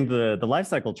thing, the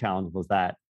lifecycle challenge was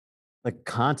that the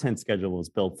content schedule was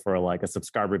built for like a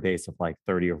subscriber base of like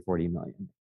 30 or 40 million.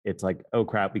 It's like, oh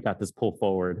crap, we got this pull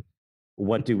forward.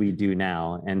 What do we do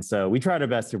now? And so we tried our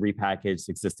best to repackage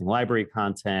existing library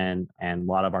content, and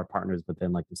a lot of our partners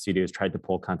within like the studios tried to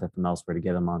pull content from elsewhere to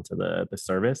get them onto the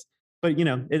service. But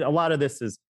a lot of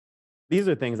these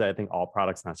are things that I think all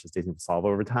products, not just Disney, will solve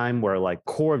over time, where like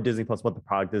core of Disney Plus, what the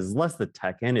product is less the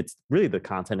tech end, it's really the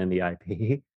content and the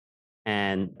IP.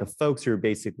 And the folks who are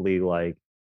basically like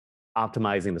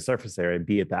optimizing the surface area,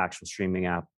 be it the actual streaming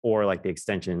app or like the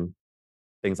extension,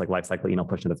 things like lifecycle,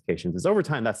 push notifications, is over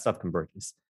time that stuff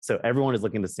converges. So everyone is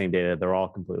looking at the same data. They're all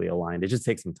completely aligned. It just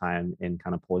takes some time in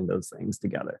kind of pulling those things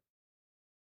together.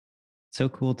 So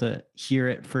cool to hear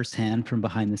it firsthand from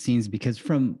behind the scenes, because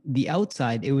from the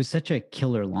outside, it was such a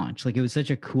killer launch. Like it was such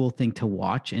a cool thing to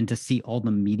watch and to see all the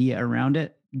media around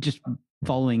it, just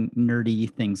following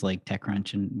nerdy things like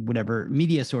TechCrunch and whatever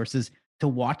media sources, to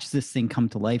watch this thing come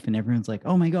to life. And everyone's like,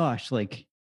 oh my gosh, like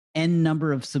N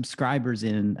number of subscribers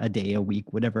in a day, a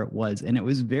week, whatever it was. And it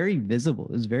was very visible.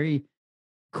 It was very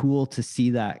cool to see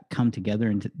that come together,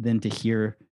 and then to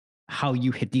hear how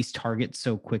you hit these targets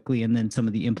so quickly, and then some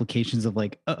of the implications of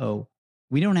like,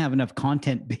 we don't have enough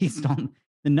content based on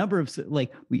the number of,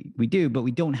 like we do, but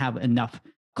we don't have enough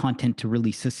content to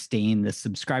really sustain the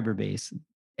subscriber base.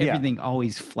 Everything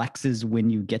always flexes when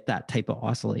you get that type of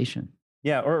oscillation.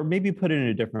 Yeah, or maybe put it in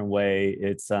a different way.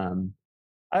 It's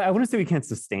I wouldn't say we can't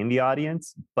sustain the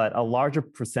audience, but a larger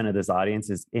percent of this audience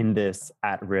is in this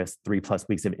at-risk 3+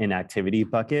 weeks of inactivity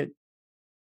bucket.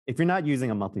 If you're not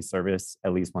using a monthly service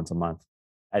at least once a month,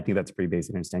 I think that's pretty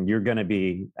basic to understand. You're going to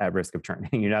be at risk of churning.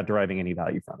 You're not deriving any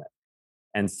value from it.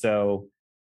 And so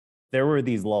there were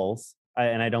these lulls,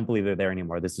 and I don't believe they're there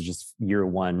anymore. This is just year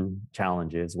one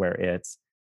challenges where it's,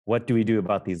 what do we do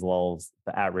about these lulls?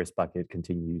 The at-risk bucket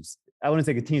continues. I wouldn't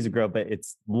say continues to grow, but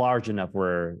it's large enough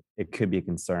where it could be a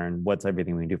concern. What's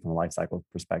everything we can do from a life cycle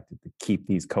perspective to keep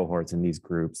these cohorts and these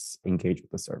groups engaged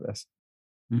with the service?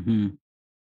 Mm-hmm.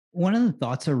 One of the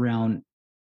thoughts around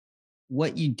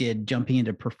what you did jumping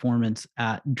into performance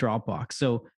at Dropbox.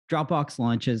 So Dropbox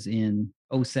launches in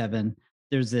 2007.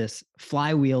 There's this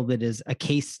flywheel that is a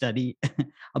case study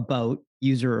about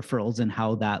user referrals and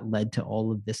how that led to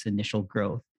all of this initial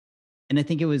growth. And I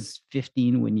think it was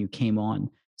 15 when you came on.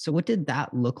 So what did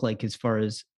that look like as far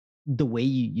as the way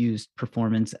you used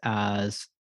performance as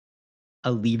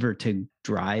a lever to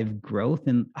drive growth?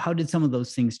 And how did some of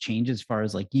those things change as far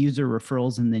as like user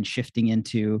referrals and then shifting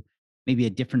into maybe a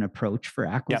different approach for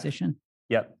Yep. acquisition?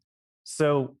 Yep.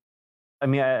 So, I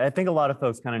mean, I think a lot of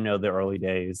folks kind of know the early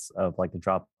days of like the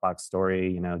Dropbox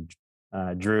story.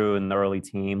 Drew and the early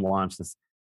team launched this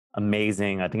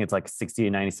amazing, I think it's like 60 to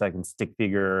 90-second stick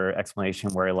figure explanation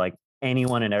where like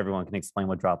anyone and everyone can explain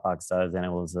what Dropbox does. And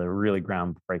it was a really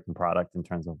groundbreaking product in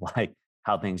terms of like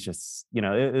how things just,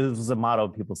 it was a motto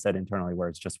people said internally where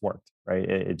it's just worked, right?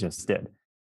 It just did.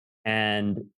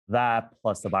 And that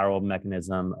plus the viral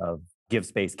mechanism of give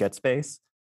space, get space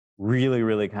really,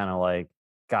 really kind of like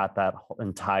got that whole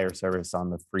entire service on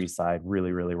the free side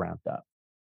really, really ramped up.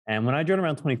 And when I joined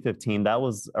around 2015, that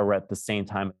was at the same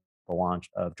time the launch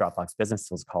of Dropbox Business.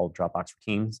 It was called Dropbox for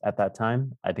Teams at that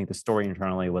time. I think the story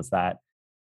internally was that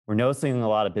we're noticing a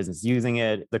lot of business using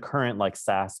it. The current like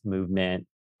SaaS movement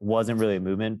wasn't really a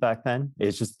movement back then.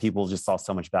 It's just people just saw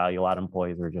so much value. A lot of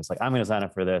employees were just like, I'm going to sign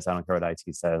up for this. I don't care what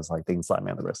IT says. Like they can slap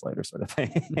me on the wrist later, sort of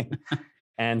thing.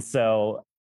 And so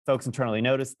folks internally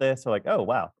noticed this. They're like, oh,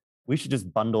 wow, we should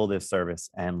just bundle this service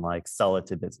and like sell it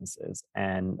to businesses.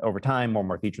 And over time, more and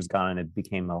more features got in. It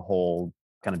became a whole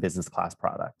kind of business class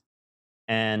product.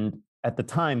 And at the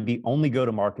time, the only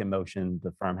go-to-market motion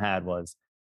the firm had was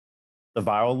the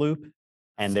viral loop,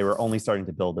 and they were only starting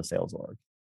to build a sales org.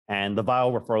 And the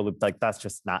viral referral loop, like that's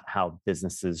just not how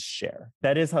businesses share.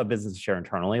 That is how businesses share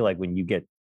internally. Like when you get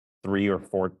 3 or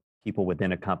 4 people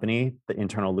within a company, the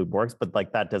internal loop works, but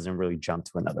like that doesn't really jump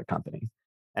to another company.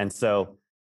 And so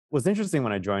what's interesting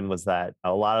when I joined was that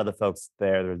a lot of the folks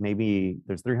there's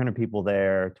 300 people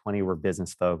there, 20 were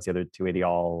business folks, the other 280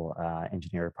 all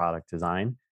engineer product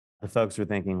design. The folks were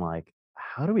thinking like,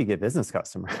 how do we get business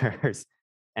customers?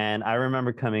 And I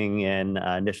remember coming in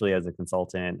initially as a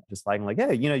consultant, just like,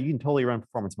 hey, you can totally run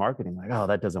performance marketing. Like, oh,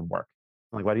 that doesn't work.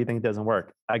 I'm like, why do you think it doesn't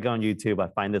work? I go on YouTube, I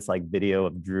find this like video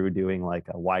of Drew doing like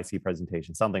a YC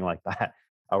presentation, something like that,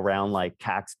 around like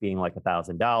CACs being like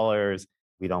 $1,000.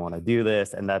 We don't want to do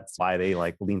this. And that's why they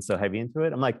like lean so heavy into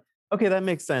it. I'm like, okay, that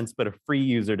makes sense, but a free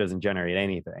user doesn't generate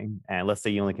anything. And let's say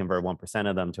you only convert 1%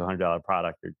 of them to a $100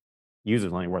 product, your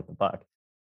user's only worth $1.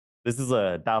 This is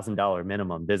a $1,000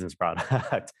 minimum business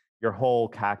product. Your whole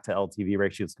CAC to LTV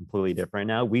ratio is completely different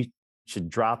now. We should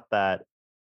drop that,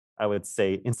 I would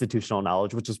say, institutional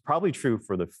knowledge, which is probably true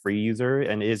for the free user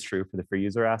and is true for the free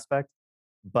user aspect,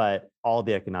 but all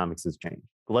the economics has changed.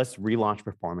 Let's relaunch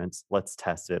performance. Let's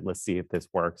test it. Let's see if this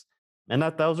works. And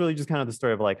that was really just kind of the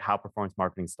story of like how performance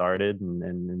marketing started. And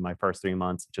in my first 3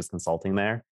 months, just consulting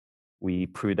there, we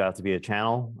proved out to be a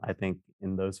channel. I think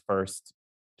in those first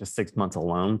just 6 months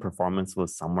alone, performance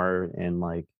was somewhere in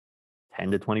like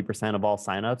 10 to 20% of all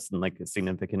signups and like a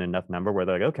significant enough number where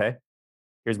they're like, okay,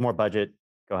 here's more budget,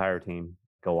 go hire a team,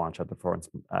 go launch out the performance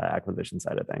acquisition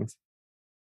side of things.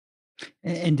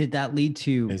 And did that lead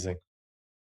to Amazing.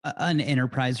 an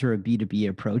enterprise or a B2B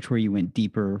approach where you went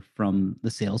deeper from the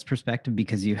sales perspective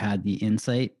because you had the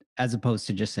insight as opposed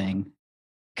to just saying,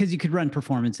 because you could run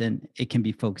performance and it can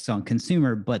be focused on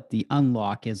consumer, but the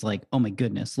unlock is like, oh my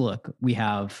goodness, look, we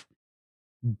have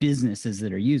businesses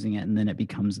that are using it. And then it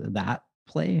becomes that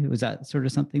play. Was that sort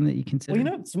of something that you considered?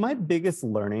 Well, so my biggest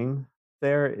learning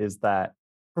there is that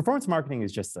performance marketing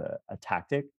is just a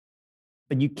tactic,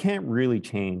 but you can't really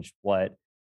change what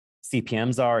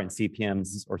CPMs are, and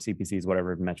CPMs or CPCs,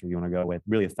 whatever metric you want to go with,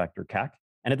 really affect your CAC.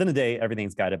 And at the end of the day,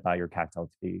 everything's guided by your CAC to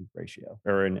LTV ratio.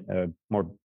 Or in a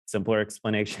more simpler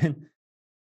explanation,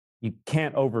 you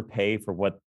can't overpay for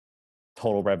what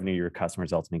total revenue your customer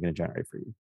is ultimately going to generate for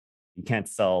you. You can't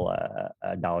sell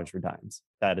dollars for dimes.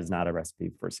 That is not a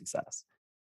recipe for success.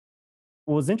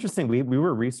 What was interesting, we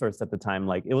were resourced at the time,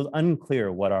 like it was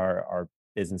unclear what our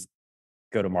business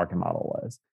go-to-market model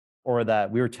was, or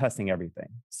that we were testing everything.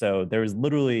 So there was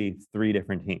literally 3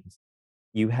 different teams.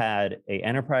 You had a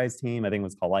enterprise team, I think it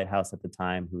was called Lighthouse at the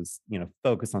time, who's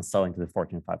focused on selling to the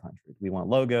Fortune 500. We want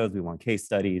logos, we want case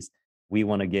studies, we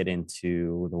want to get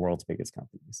into the world's biggest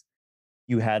companies.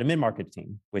 You had a mid-market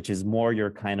team, which is more your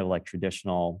kind of like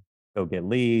traditional go get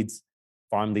leads,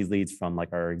 farm these leads from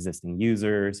like our existing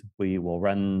users. We will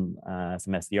run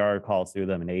some SDR calls through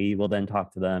them, and AE will then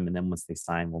talk to them. And then once they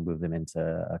sign, we'll move them into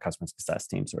a customer success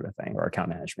team sort of thing, or account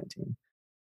management team.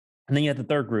 And then you had the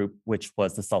third group, which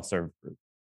was the self-serve group.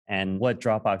 And what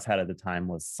Dropbox had at the time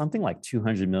was something like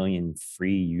 200 million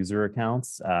free user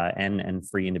accounts and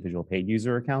free individual paid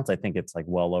user accounts. I think it's like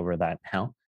well over that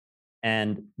now.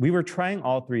 And we were trying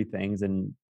all 3 things.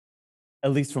 And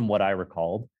at least from what I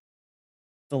recalled,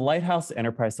 the Lighthouse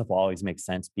enterprise stuff will always make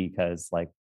sense because like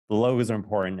the logos are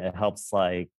important. It helps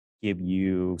like give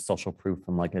you social proof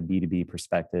from like a B2B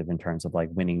perspective in terms of like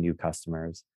winning new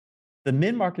customers. The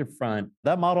mid-market front,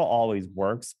 that model always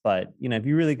works, but if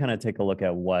you really kind of take a look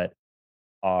at what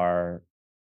are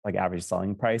like average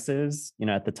selling prices,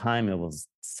 at the time it was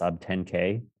sub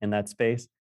 10K in that space.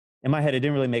 In my head, it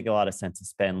didn't really make a lot of sense to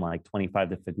spend like 25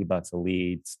 to $50 a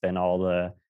lead, spend all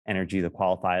the energy to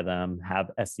qualify them, have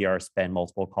SDR spend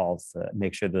multiple calls to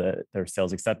make sure that their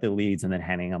sales accepted leads and then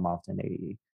handing them off to an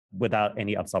AE without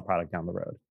any upsell product down the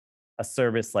road. A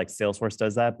service like Salesforce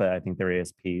does that, but I think their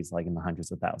ASP is like in the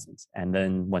hundreds of thousands. And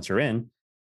then once you're in,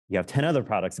 you have 10 other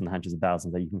products in the hundreds of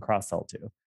thousands that you can cross sell to.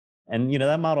 And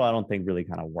that model I don't think really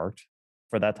kind of worked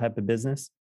for that type of business.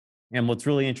 And what's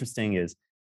really interesting is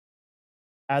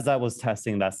as I was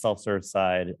testing that self-serve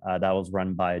side, that was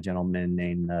run by a gentleman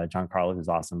named John Carlo, who's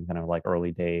awesome, kind of like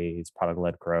early days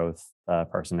product-led growth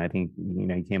person. I think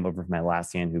he came over from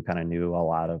Atlassian, who kind of knew a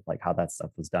lot of like how that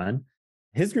stuff was done.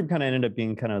 His group kind of ended up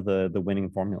being kind of the winning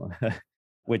formula,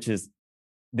 which is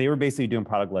they were basically doing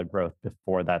product-led growth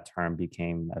before that term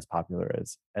became as popular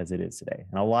as it is today.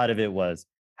 And a lot of it was,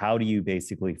 how do you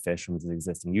basically fish from the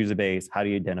existing user base? How do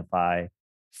you identify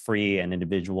free and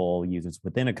individual users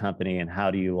within a company? And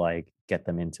how do you like get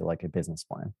them into like a business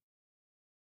plan?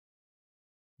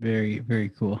 Very, very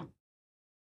cool.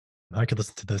 I could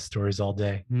listen to those stories all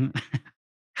day.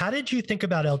 How did you think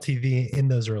about LTV in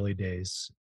those early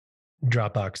days,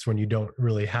 Dropbox, when you don't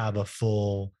really have a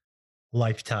full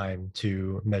lifetime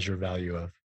to measure value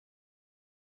of?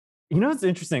 It's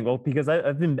interesting. Well, because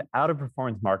I've been out of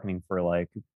performance marketing for like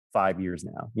 5 years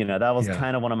now. That was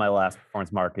kind of one of my last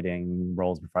performance marketing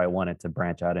roles before I wanted to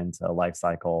branch out into life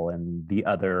cycle and the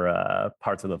other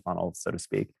parts of the funnel, so to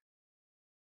speak.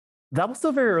 That was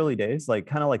still very early days, like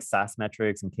kind of like SaaS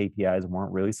metrics and KPIs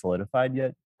weren't really solidified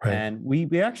yet. Right. And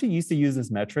we actually used to use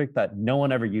this metric that no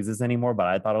one ever uses anymore, but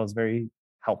I thought it was very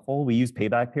helpful. We use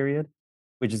payback period,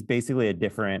 which is basically a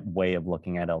different way of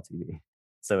looking at LTV.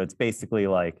 So it's basically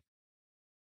like,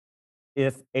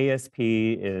 if ASP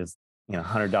is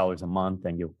 $100 a month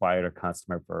and you acquired a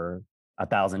customer for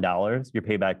 $1,000, your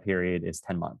payback period is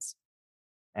 10 months.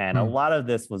 And a lot of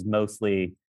this was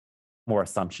mostly more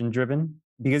assumption driven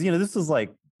because this was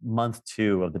like month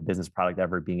 2 of the business product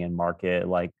ever being in market.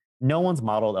 Like no one's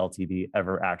modeled LTV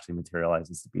ever actually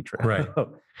materializes to be true. Right.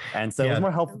 And so it was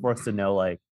more helpful for us to know,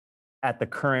 like, at the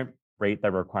current rate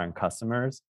that we're acquiring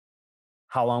customers,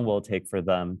 how long will it take for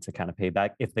them to kind of pay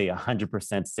back if they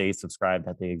 100% stay subscribed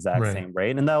at the exact same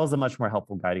rate? And that was a much more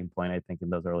helpful guiding point, I think, in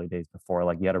those early days before,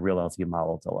 like, you had a real LTV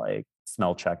model to like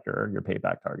smell check your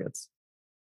payback targets.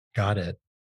 Got it.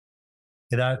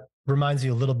 That reminds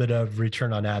you a little bit of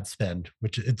return on ad spend,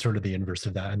 which it's sort of the inverse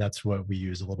of that. And that's what we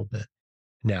use a little bit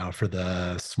now for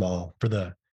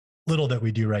the little that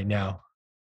we do right now.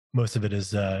 Most of it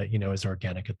is, is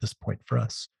organic at this point for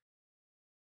us.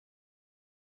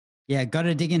 Yeah, got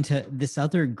to dig into this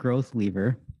other growth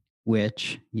lever,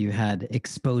 which you had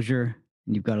exposure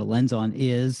and you've got a lens on,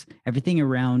 is everything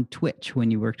around Twitch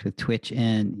when you worked with Twitch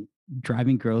and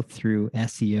driving growth through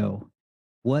SEO.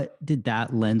 What did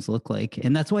that lens look like?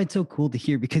 And that's why it's so cool to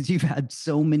hear, because you've had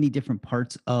so many different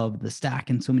parts of the stack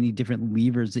and so many different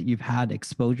levers that you've had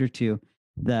exposure to,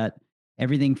 that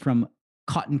everything from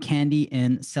cotton candy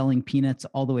and selling peanuts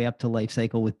all the way up to life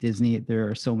cycle with Disney. There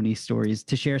are so many stories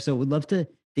to share. So we'd love to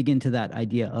dig into that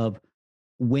idea of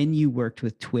when you worked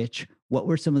with Twitch, what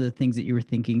were some of the things that you were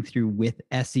thinking through with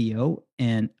SEO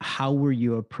and how were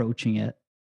you approaching it,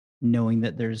 knowing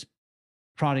that there's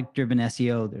product-driven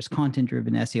SEO, there's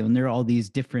content-driven SEO, and there are all these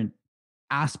different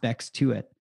aspects to it.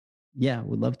 Yeah,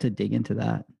 would love to dig into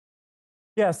that.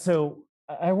 Yeah, so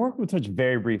I worked with Twitch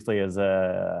very briefly as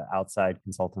a outside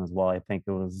consultant as well. I think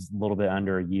it was a little bit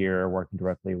under a year working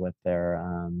directly with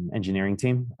their engineering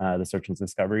team, the search and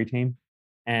discovery team.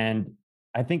 And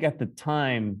I think at the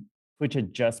time, Twitch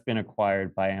had just been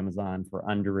acquired by Amazon for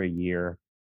under a year.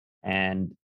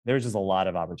 And there's just a lot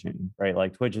of opportunity, right?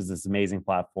 Like Twitch is this amazing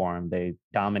platform. They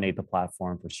dominate the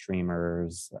platform for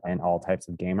streamers and all types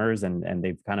of gamers. And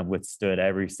they've kind of withstood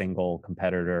every single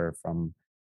competitor, from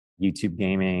YouTube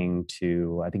gaming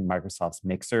to, I think, Microsoft's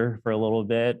Mixer for a little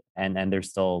bit. And they're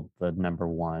still the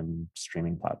 #1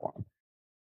 streaming platform.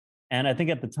 And I think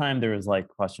at the time there was like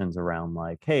questions around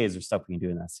like, hey, is there stuff we can do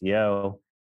in SEO?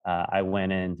 I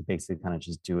went in to basically kind of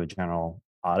just do a general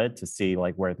audit to see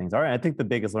like where things are. And I think the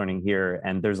biggest learning here,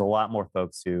 and there's a lot more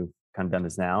folks who kind of done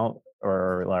this now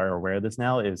or are aware of this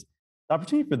now, is the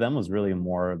opportunity for them was really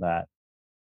more of that.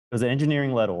 It was an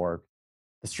engineering-led org.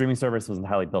 The streaming service was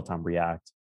entirely built on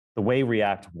React. The way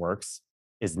React works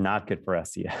is not good for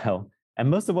SEO. And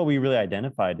most of what we really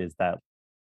identified is that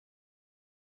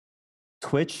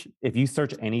Twitch, if you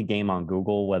search any game on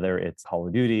Google, whether it's Call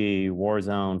of Duty,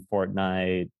 Warzone,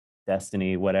 Fortnite,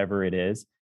 Destiny, whatever it is,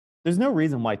 there's no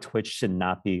reason why Twitch should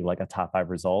not be like a top 5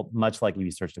 result, much like if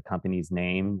you search the company's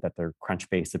name, that their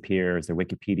Crunchbase appears, their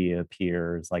Wikipedia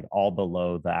appears, like all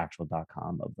below the actual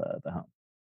 .com of the home.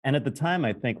 And at the time,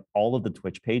 I think all of the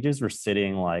Twitch pages were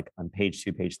sitting like on page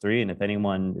 2, page 3. And if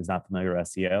anyone is not familiar with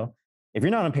SEO, if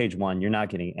you're not on page 1, you're not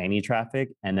getting any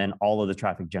traffic. And then all of the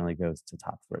traffic generally goes to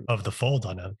top 3. Of the fold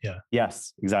on it, yeah.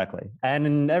 Yes, exactly.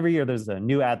 And every year there's a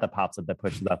new ad that pops up that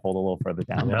pushes that fold a little further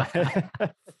down. Yeah.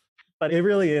 But it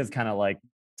really is kind of like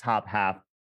top half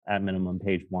at minimum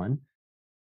page 1.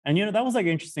 And, that was like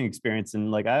an interesting experience.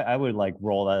 And like, I would like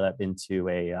roll that up into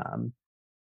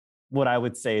what I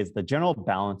would say is the general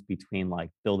balance between like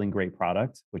building great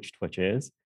product, which Twitch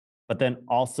is, but then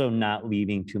also not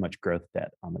leaving too much growth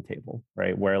debt on the table,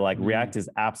 right? Where like React is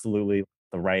absolutely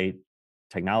the right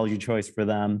technology choice for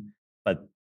them, but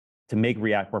to make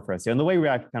React work for SEO, and the way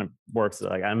React kind of works,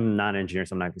 like I'm not an engineer,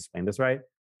 so I'm not going to explain this right.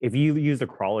 If you use a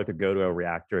crawler to go to a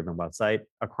React-driven website,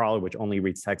 a crawler which only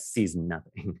reads text sees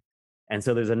nothing. And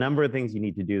so there's a number of things you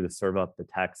need to do to serve up the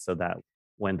text so that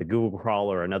when the Google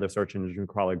crawler or another search engine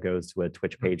crawler goes to a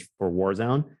Twitch page for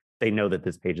Warzone, they know that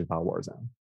this page is about Warzone.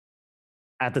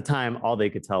 At the time, all they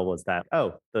could tell was that,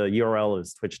 oh, the URL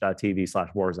is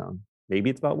twitch.tv/Warzone. Maybe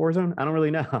it's about Warzone. I don't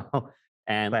really know.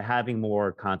 And by having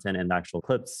more content and actual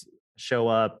clips show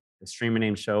up, the streamer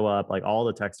names show up, like all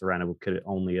the text around it could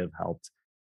only have helped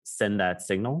send that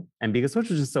signal. And because Twitch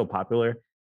was just so popular,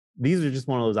 these are just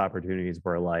one of those opportunities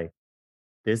where like,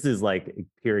 this is like a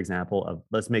pure example of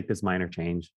let's make this minor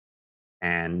change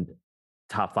and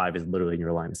top 5 is literally in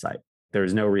your line of sight.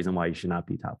 There's no reason why you should not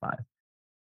be top 5.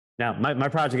 Now, my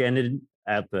project ended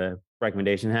at the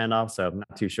recommendation handoff, so I'm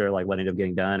not too sure like what ended up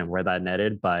getting done and where that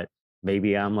netted, but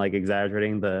maybe I'm like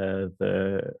exaggerating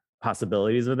the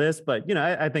possibilities of this. But,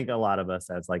 I think a lot of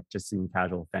us as like just seeing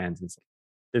casual fans,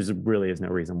 there's really is no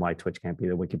reason why Twitch can't be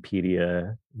the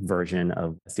Wikipedia version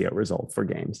of SEO results for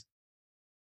games.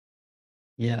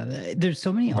 Yeah, there's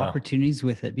so many opportunities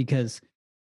with it because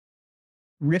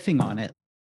riffing on it,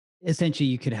 essentially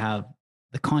you could have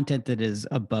the content that is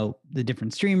about the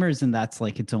different streamers and that's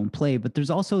like its own play, but there's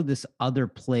also this other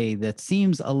play that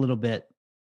seems a little bit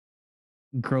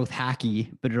growth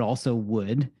hacky, but it also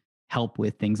would help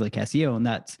with things like SEO. And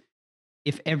that's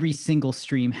if every single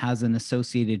stream has an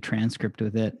associated transcript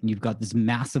with it and you've got this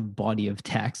massive body of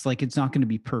text, like it's not going to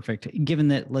be perfect, given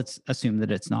that let's assume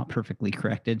that it's not perfectly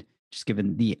corrected, just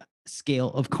given the scale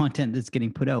of content that's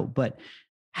getting put out. But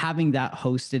having that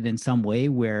hosted in some way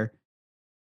where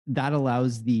that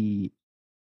allows the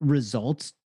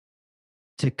results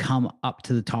to come up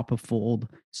to the top of fold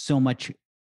so much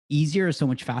easier, so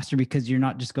much faster, because you're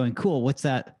not just going, cool, what's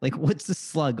that? Like, what's the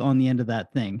slug on the end of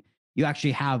that thing? You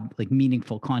actually have like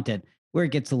meaningful content. Where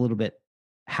it gets a little bit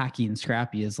hacky and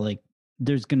scrappy is like,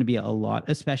 there's going to be a lot,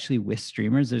 especially with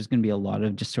streamers, there's going to be a lot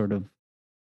of just sort of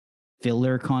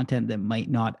filler content that might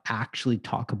not actually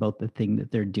talk about the thing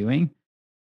that they're doing.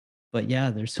 But yeah,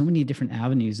 there's so many different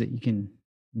avenues that you can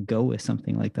go with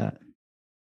something like that.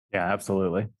 Yeah,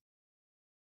 absolutely.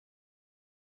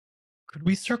 Could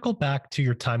we circle back to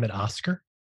your time at Oscar?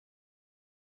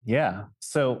 Yeah.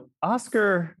 So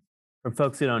Oscar, for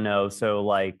folks who don't know, so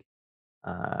like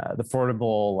the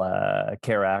Affordable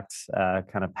Care Act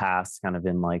kind of passed kind of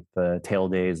in like the tail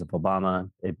days of Obama.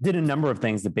 It did a number of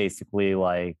things to basically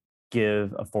like give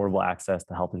affordable access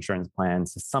to health insurance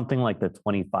plans to something like the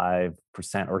 25%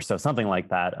 or so, something like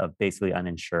that, of basically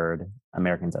uninsured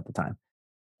Americans at the time.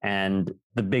 And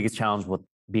the biggest challenge with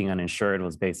being uninsured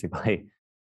was basically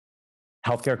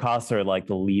healthcare costs are like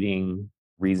the leading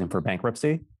reason for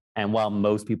bankruptcy. And while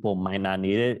most people might not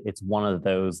need it, it's one of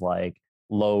those like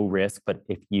low risk, but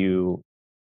if you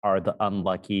are the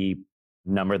unlucky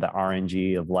number that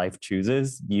RNG of life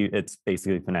chooses, it's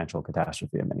basically financial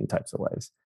catastrophe in many types of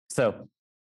ways. So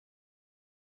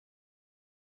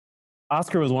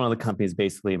Oscar was one of the companies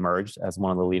basically emerged as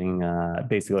one of the leading,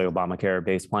 basically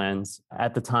Obamacare-based plans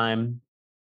at the time.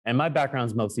 And my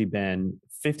background's mostly been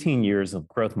 15 years of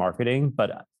growth marketing,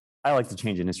 but I like to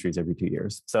change industries every 2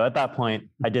 years. So at that point,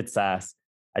 I did SaaS,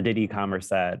 I did e-commerce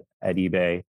at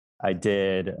eBay, I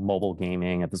did mobile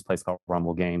gaming at this place called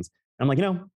Rumble Games. And I'm like,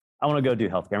 I want to go do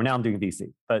healthcare. Now I'm doing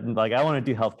VC, but like I want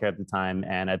to do healthcare at the time.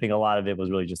 And I think a lot of it was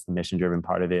really just the mission driven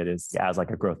part of it is as like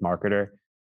a growth marketer.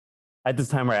 At this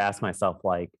time where I asked myself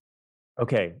like,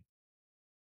 okay,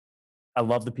 I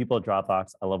love the people at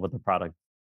Dropbox. I love what the product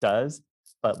does,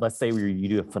 but let's say you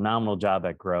do a phenomenal job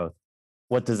at growth.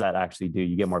 What does that actually do?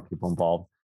 You get more people involved.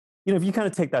 if you kind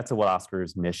of take that to what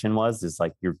Oscar's mission was, is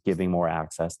like you're giving more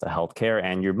access to healthcare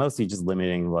and you're mostly just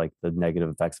limiting like the negative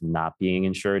effects of not being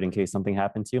insured in case something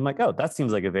happened to you. I'm like, oh, that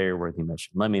seems like a very worthy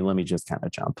mission. Let me just kind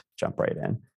of jump right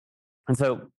in. And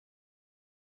so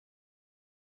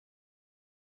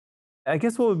I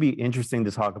guess what would be interesting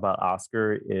to talk about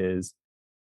Oscar is,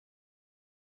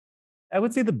 I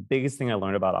would say the biggest thing I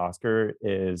learned about Oscar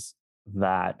is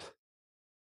that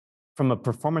from a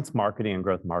performance marketing and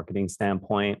growth marketing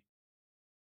standpoint,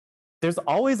 there's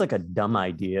always like a dumb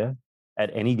idea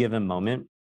at any given moment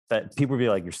that people would be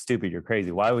like, you're stupid, you're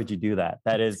crazy. Why would you do that?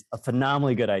 That is a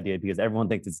phenomenally good idea because everyone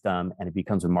thinks it's dumb and it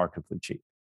becomes remarkably cheap.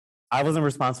 I wasn't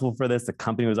responsible for this. The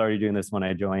company was already doing this when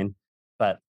I joined.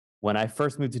 But when I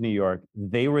first moved to New York,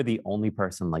 they were the only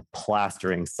person like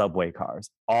plastering subway cars,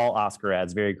 all Oscar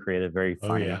ads, very creative, very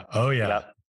funny. Oh yeah. Oh yeah.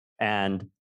 Yep. And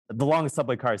the longest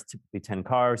subway car is typically 10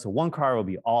 cars. So one car will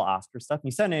be all Oscar stuff. And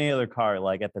you send any other car,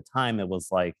 like at the time, it was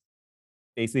like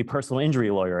basically personal injury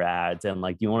lawyer ads and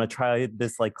like, you want to try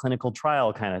this like clinical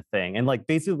trial kind of thing. And like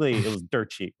basically it was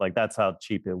dirt cheap. Like that's how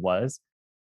cheap it was.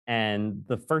 And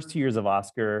the first 2 years of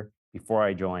Oscar before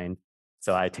I joined,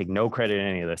 so I take no credit in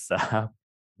any of this stuff.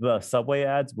 The subway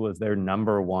ads was their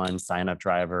number one sign-up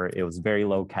driver. It was very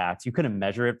low CACs. You couldn't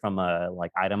measure it from a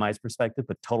like itemized perspective,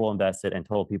 but total invested and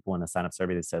total people in a sign-up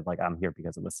survey that said like, I'm here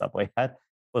because of the subway ad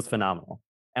was phenomenal.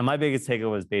 And my biggest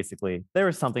takeaway was basically there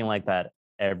was something like that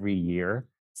every year.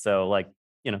 So like,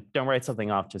 don't write something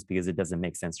off just because it doesn't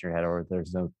make sense in your head or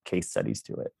there's no case studies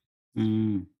to it.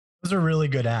 Mm. Those are really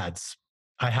good ads.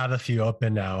 I have a few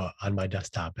open now on my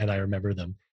desktop and I remember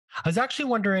them. I was actually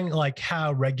wondering like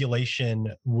how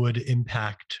regulation would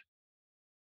impact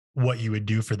what you would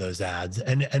do for those ads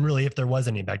and really if there was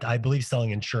any impact. I believe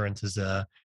selling insurance is a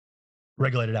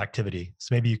regulated activity.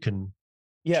 So maybe you can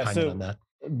chime in on that.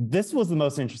 This was the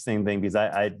most interesting thing because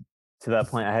I to that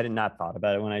point, I had not thought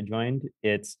about it when I joined.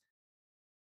 It's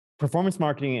performance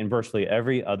marketing in virtually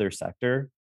every other sector.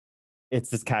 It's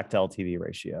this CAC to LTV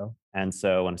ratio. And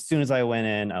so as soon as I went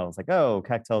in, I was like, oh,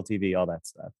 CAC to LTV, all that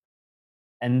stuff.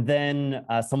 And then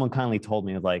someone kindly told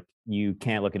me, like, you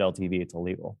can't look at LTV, it's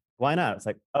illegal. Why not? It's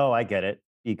like, oh, I get it.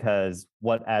 Because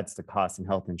what adds to cost in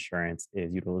health insurance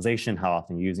is utilization, how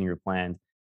often you're using your plan.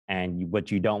 And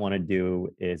what you don't want to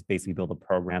do is basically build a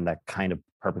program that kind of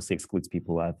purposely excludes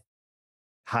people who have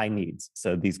high needs.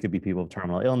 So these could be people with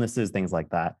terminal illnesses, things like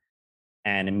that.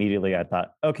 And immediately I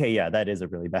thought, okay, yeah, that is a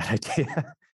really bad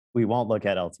idea. We won't look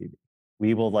at LTV.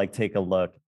 We will like take a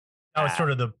look. That was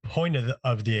sort of the point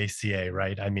of the ACA,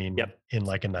 right? I mean, yep. In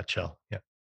like a nutshell.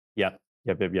 Yeah.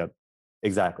 Yep.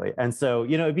 Exactly. And so,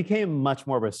 it became much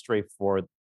more of a straightforward,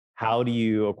 how do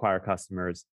you acquire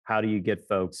customers? How do you get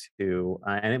folks who,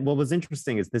 what was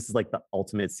interesting is this is like the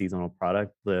ultimate seasonal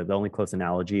product. The only close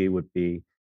analogy would be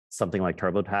something like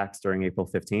TurboTax during April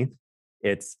 15th.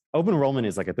 It's open enrollment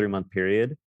is like a 3-month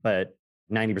period, but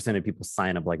 90% of people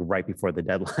sign up like right before the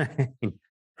deadline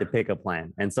to pick a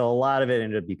plan. And so a lot of it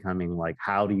ended up becoming like,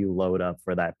 how do you load up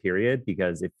for that period?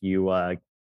 Because if you,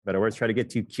 better words, try to get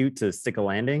too cute to stick a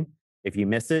landing, if you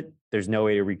miss it, there's no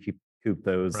way to recoup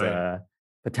those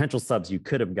potential subs you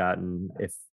could have gotten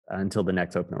until the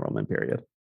next open enrollment period.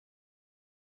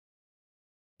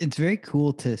 It's very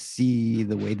cool to see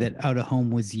the way that out of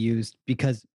home was used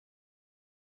because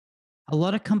a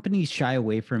lot of companies shy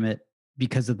away from it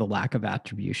because of the lack of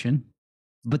attribution.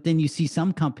 But then you see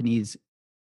some companies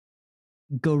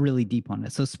go really deep on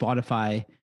it. So Spotify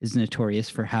is notorious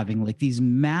for having like these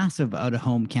massive out of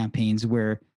home campaigns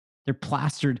where they're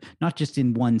plastered, not just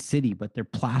in one city, but they're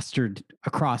plastered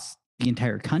across the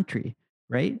entire country,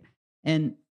 right?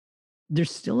 And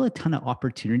there's still a ton of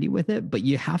opportunity with it, but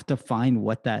you have to find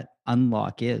what that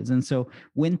unlock is. And so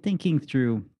when thinking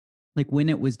through, like when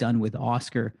it was done with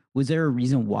Oscar, was there a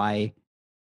reason why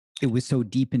it was so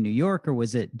deep in New York, or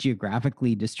was it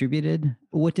geographically distributed?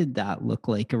 What did that look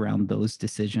like around those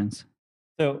decisions?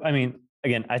 So, I mean,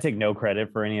 again, I take no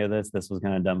credit for any of this. This was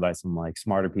kind of done by some like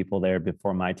smarter people there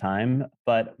before my time.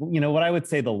 But, what I would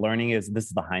say the learning is, this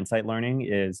is the hindsight learning,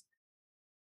 is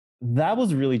that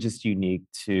was really just unique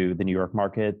to the New York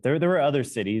market. There were other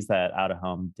cities that out of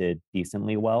home did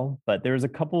decently well, but there was a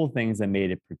couple of things that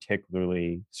made it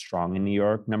particularly strong in New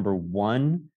York. Number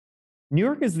one, New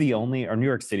York is the only, or New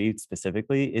York City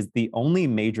specifically, is the only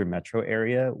major metro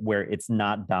area where it's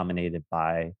not dominated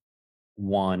by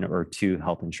one or two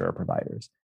health insurer providers.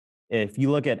 If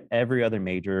you look at every other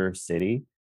major city,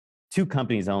 two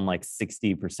companies own like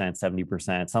 60%,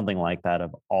 70%, something like that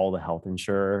of all the health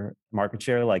insurer market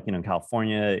share. Like, in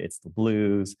California, it's the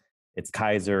Blues, it's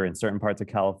Kaiser in certain parts of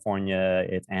California,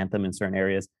 it's Anthem in certain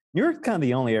areas. New York's kind of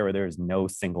the only area where there is no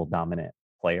single dominant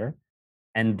player.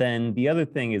 And then the other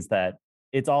thing is that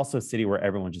it's also a city where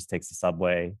everyone just takes the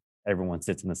subway. Everyone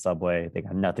sits in the subway. They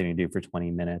got nothing to do for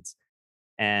 20 minutes.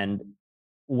 And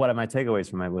one of my takeaways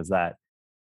from it was that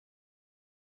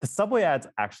the subway ads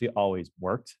actually always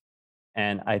worked.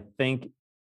 And I think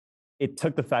it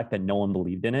took the fact that no one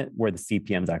believed in it where the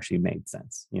CPMs actually made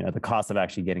sense. You know, the cost of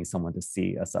actually getting someone to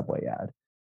see a subway ad.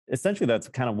 Essentially, that's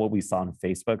kind of what we saw on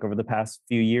Facebook over the past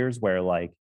few years, where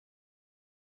like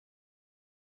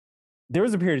there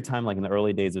was a period of time, like in the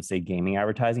early days of, say, gaming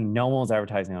advertising, no one was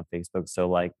advertising on Facebook. So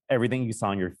like everything you saw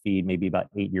on your feed maybe about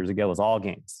 8 years ago was all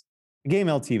games. A game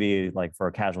LTV, like for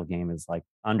a casual game, is like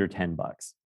under $10.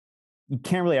 You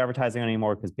can't really advertise it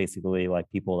anymore because basically like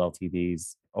people with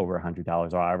LTVs over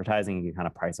 $100 are advertising. You can kind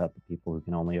of price out the people who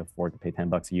can only afford to pay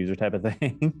 $10 a user type of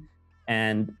thing.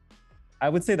 And I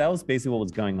would say that was basically what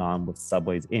was going on with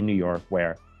subways in New York,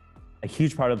 where a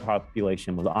huge part of the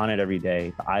population was on it every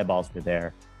day. The eyeballs were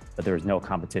there, but there was no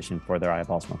competition for their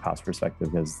eyeballs from a cost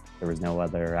perspective because there was no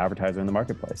other advertiser in the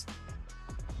marketplace.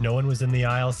 No one was in the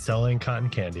aisles selling cotton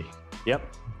candy. Yep,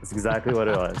 that's exactly what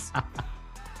it was.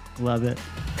 Love it.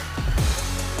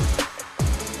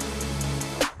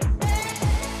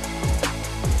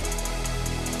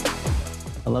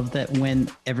 I love that when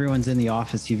everyone's in the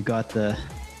office, you've got the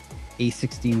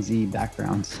A16Z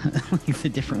backgrounds, like the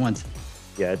different ones.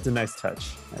 Yeah, it's a nice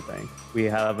touch, I think. We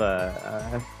have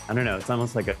I don't know, it's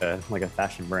almost like a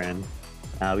fashion brand.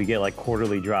 We get like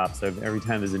quarterly drops. So every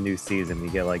time there's a new season, we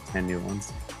get like 10 new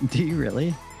ones. Do you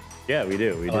really? Yeah, we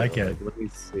do. I like it. Let me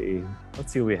see.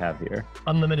 Let's see what we have here.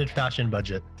 Unlimited fashion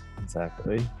budget.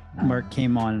 Exactly. Mark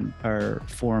came on our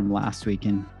forum last week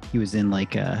and he was in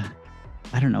like a,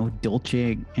 I don't know,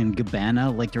 Dolce and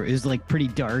Gabbana. Like it was like pretty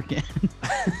dark.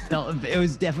 And it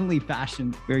was definitely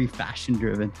fashion, very fashion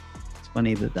driven. It's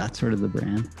funny that that's sort of the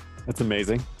brand. That's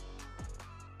amazing.